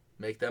them,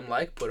 make them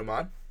put them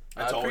on.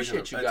 That's I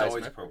appreciate you guys,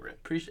 always man.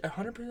 appropriate.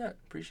 100%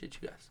 appreciate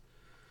you guys.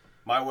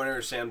 My winner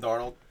is Sam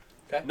Darnold.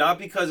 Okay. Not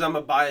because I'm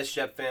a biased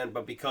Jet fan,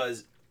 but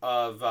because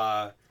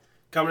of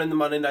coming into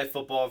Monday Night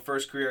Football,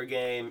 first career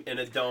game in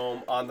a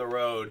dome on the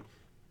road.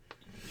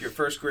 Your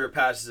first career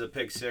pass is a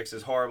pick six,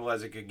 as horrible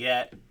as it could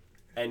get,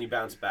 and you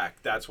bounce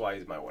back. That's why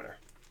he's my winner.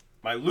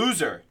 My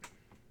loser.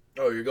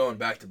 Oh, you're going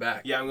back to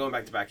back. Yeah, I'm going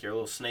back to back here. A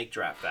little snake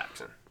draft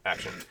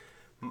action.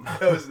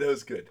 That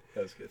was good.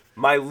 That was good.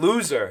 My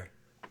loser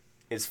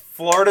is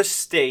Florida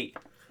State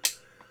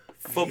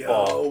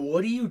football. Yo,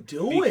 what are you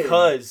doing?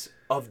 Because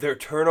of their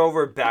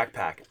turnover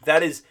backpack.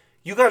 That is,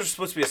 you guys are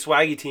supposed to be a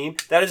swaggy team.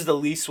 That is the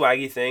least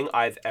swaggy thing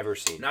I've ever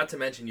seen. Not to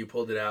mention you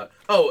pulled it out.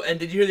 Oh, and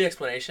did you hear the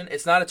explanation?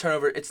 It's not a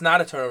turnover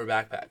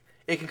backpack.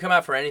 It can come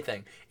out for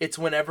anything. It's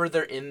whenever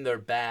they're in their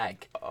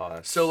bag.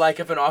 So like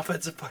if an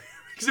offensive player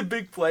makes a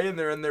big play and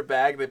they're in their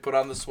bag, they put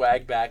on the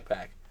swag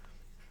backpack.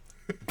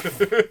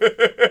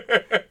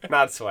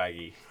 Not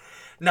swaggy.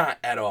 Not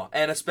at all.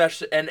 And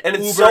especially and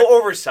it's so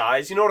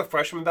oversized. You know what a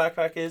freshman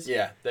backpack is?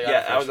 Yeah,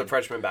 that was a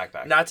freshman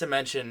backpack. Not to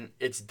mention,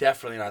 it's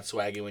definitely not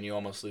swaggy when you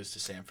almost lose to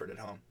Samford at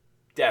home.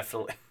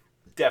 Definitely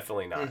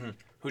not. Mm-hmm.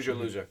 Who's your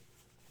loser?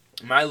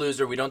 My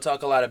loser, we don't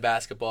talk a lot of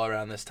basketball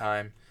around this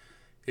time,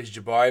 is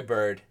Jabari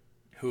Bird,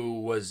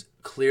 who was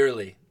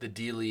clearly the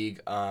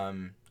D-League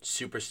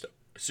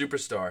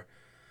superstar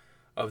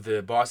of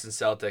the Boston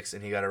Celtics,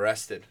 and he got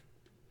arrested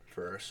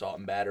for assault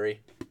and battery,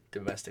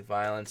 domestic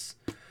violence.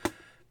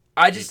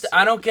 I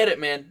don't get it,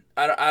 man.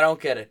 I don't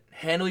get it.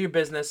 Handle your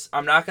business.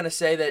 I'm not gonna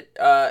say that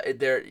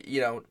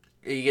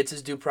he gets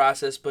his due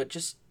process, but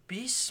just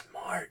be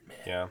smart, man.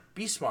 Yeah.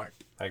 Be smart.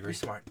 I agree. Be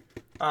smart.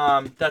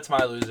 That's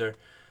my loser.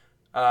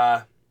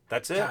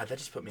 That's it. God, that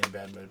just put me in a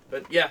bad mood.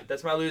 But yeah,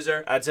 that's my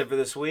loser. That's it for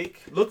this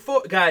week.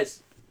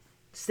 Guys,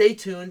 stay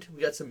tuned.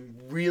 We got some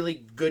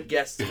really good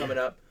guests coming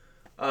up.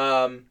 We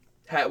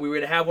were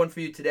gonna have one for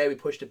you today. We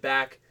pushed it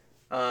back,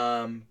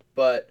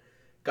 but.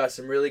 Got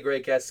some really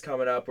great guests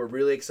coming up. We're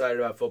really excited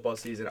about football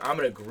season. I'm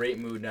in a great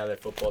mood now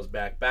that football's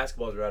back.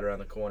 Basketball's right around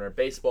the corner.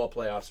 Baseball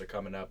playoffs are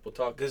coming up. We'll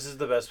talk. This is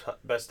the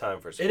best time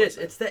for sports. It is.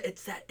 It's that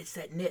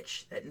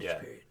niche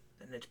period.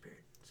 That niche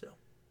period. So.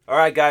 All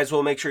right, guys.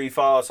 Well, make sure you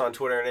follow us on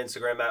Twitter and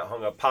Instagram at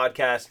Hung Up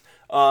Podcast.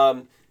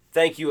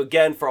 Thank you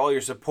again for all your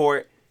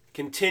support.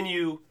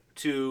 Continue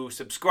to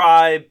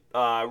subscribe,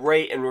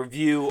 rate, and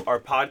review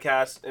our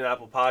podcast in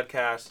Apple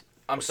Podcasts.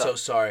 I'm so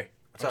sorry.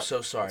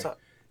 What's up?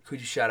 Could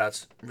you shout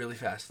outs really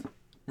fast?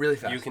 Really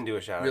fast. You can do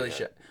a shout out. Really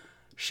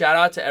shout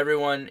out to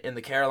everyone in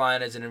the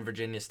Carolinas and in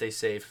Virginia. Stay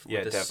safe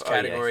with this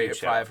Category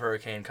 5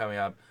 hurricane coming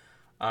up.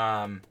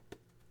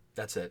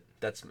 That's it.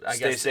 I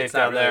guess safe it's not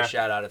down really there. a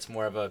shout out. It's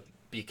more of a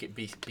be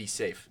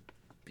safe.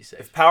 Be safe.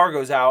 If power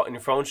goes out and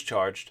your phone's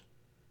charged,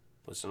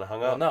 listen to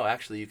Hung Up. Well, no,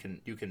 actually,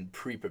 you can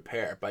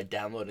pre-prepare by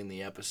downloading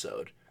the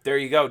episode. There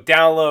you go.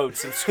 Download,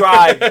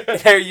 subscribe.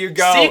 There you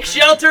go. Seek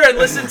shelter and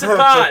listen to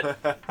pod.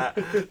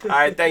 All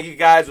right, thank you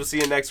guys. We'll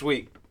see you next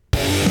week.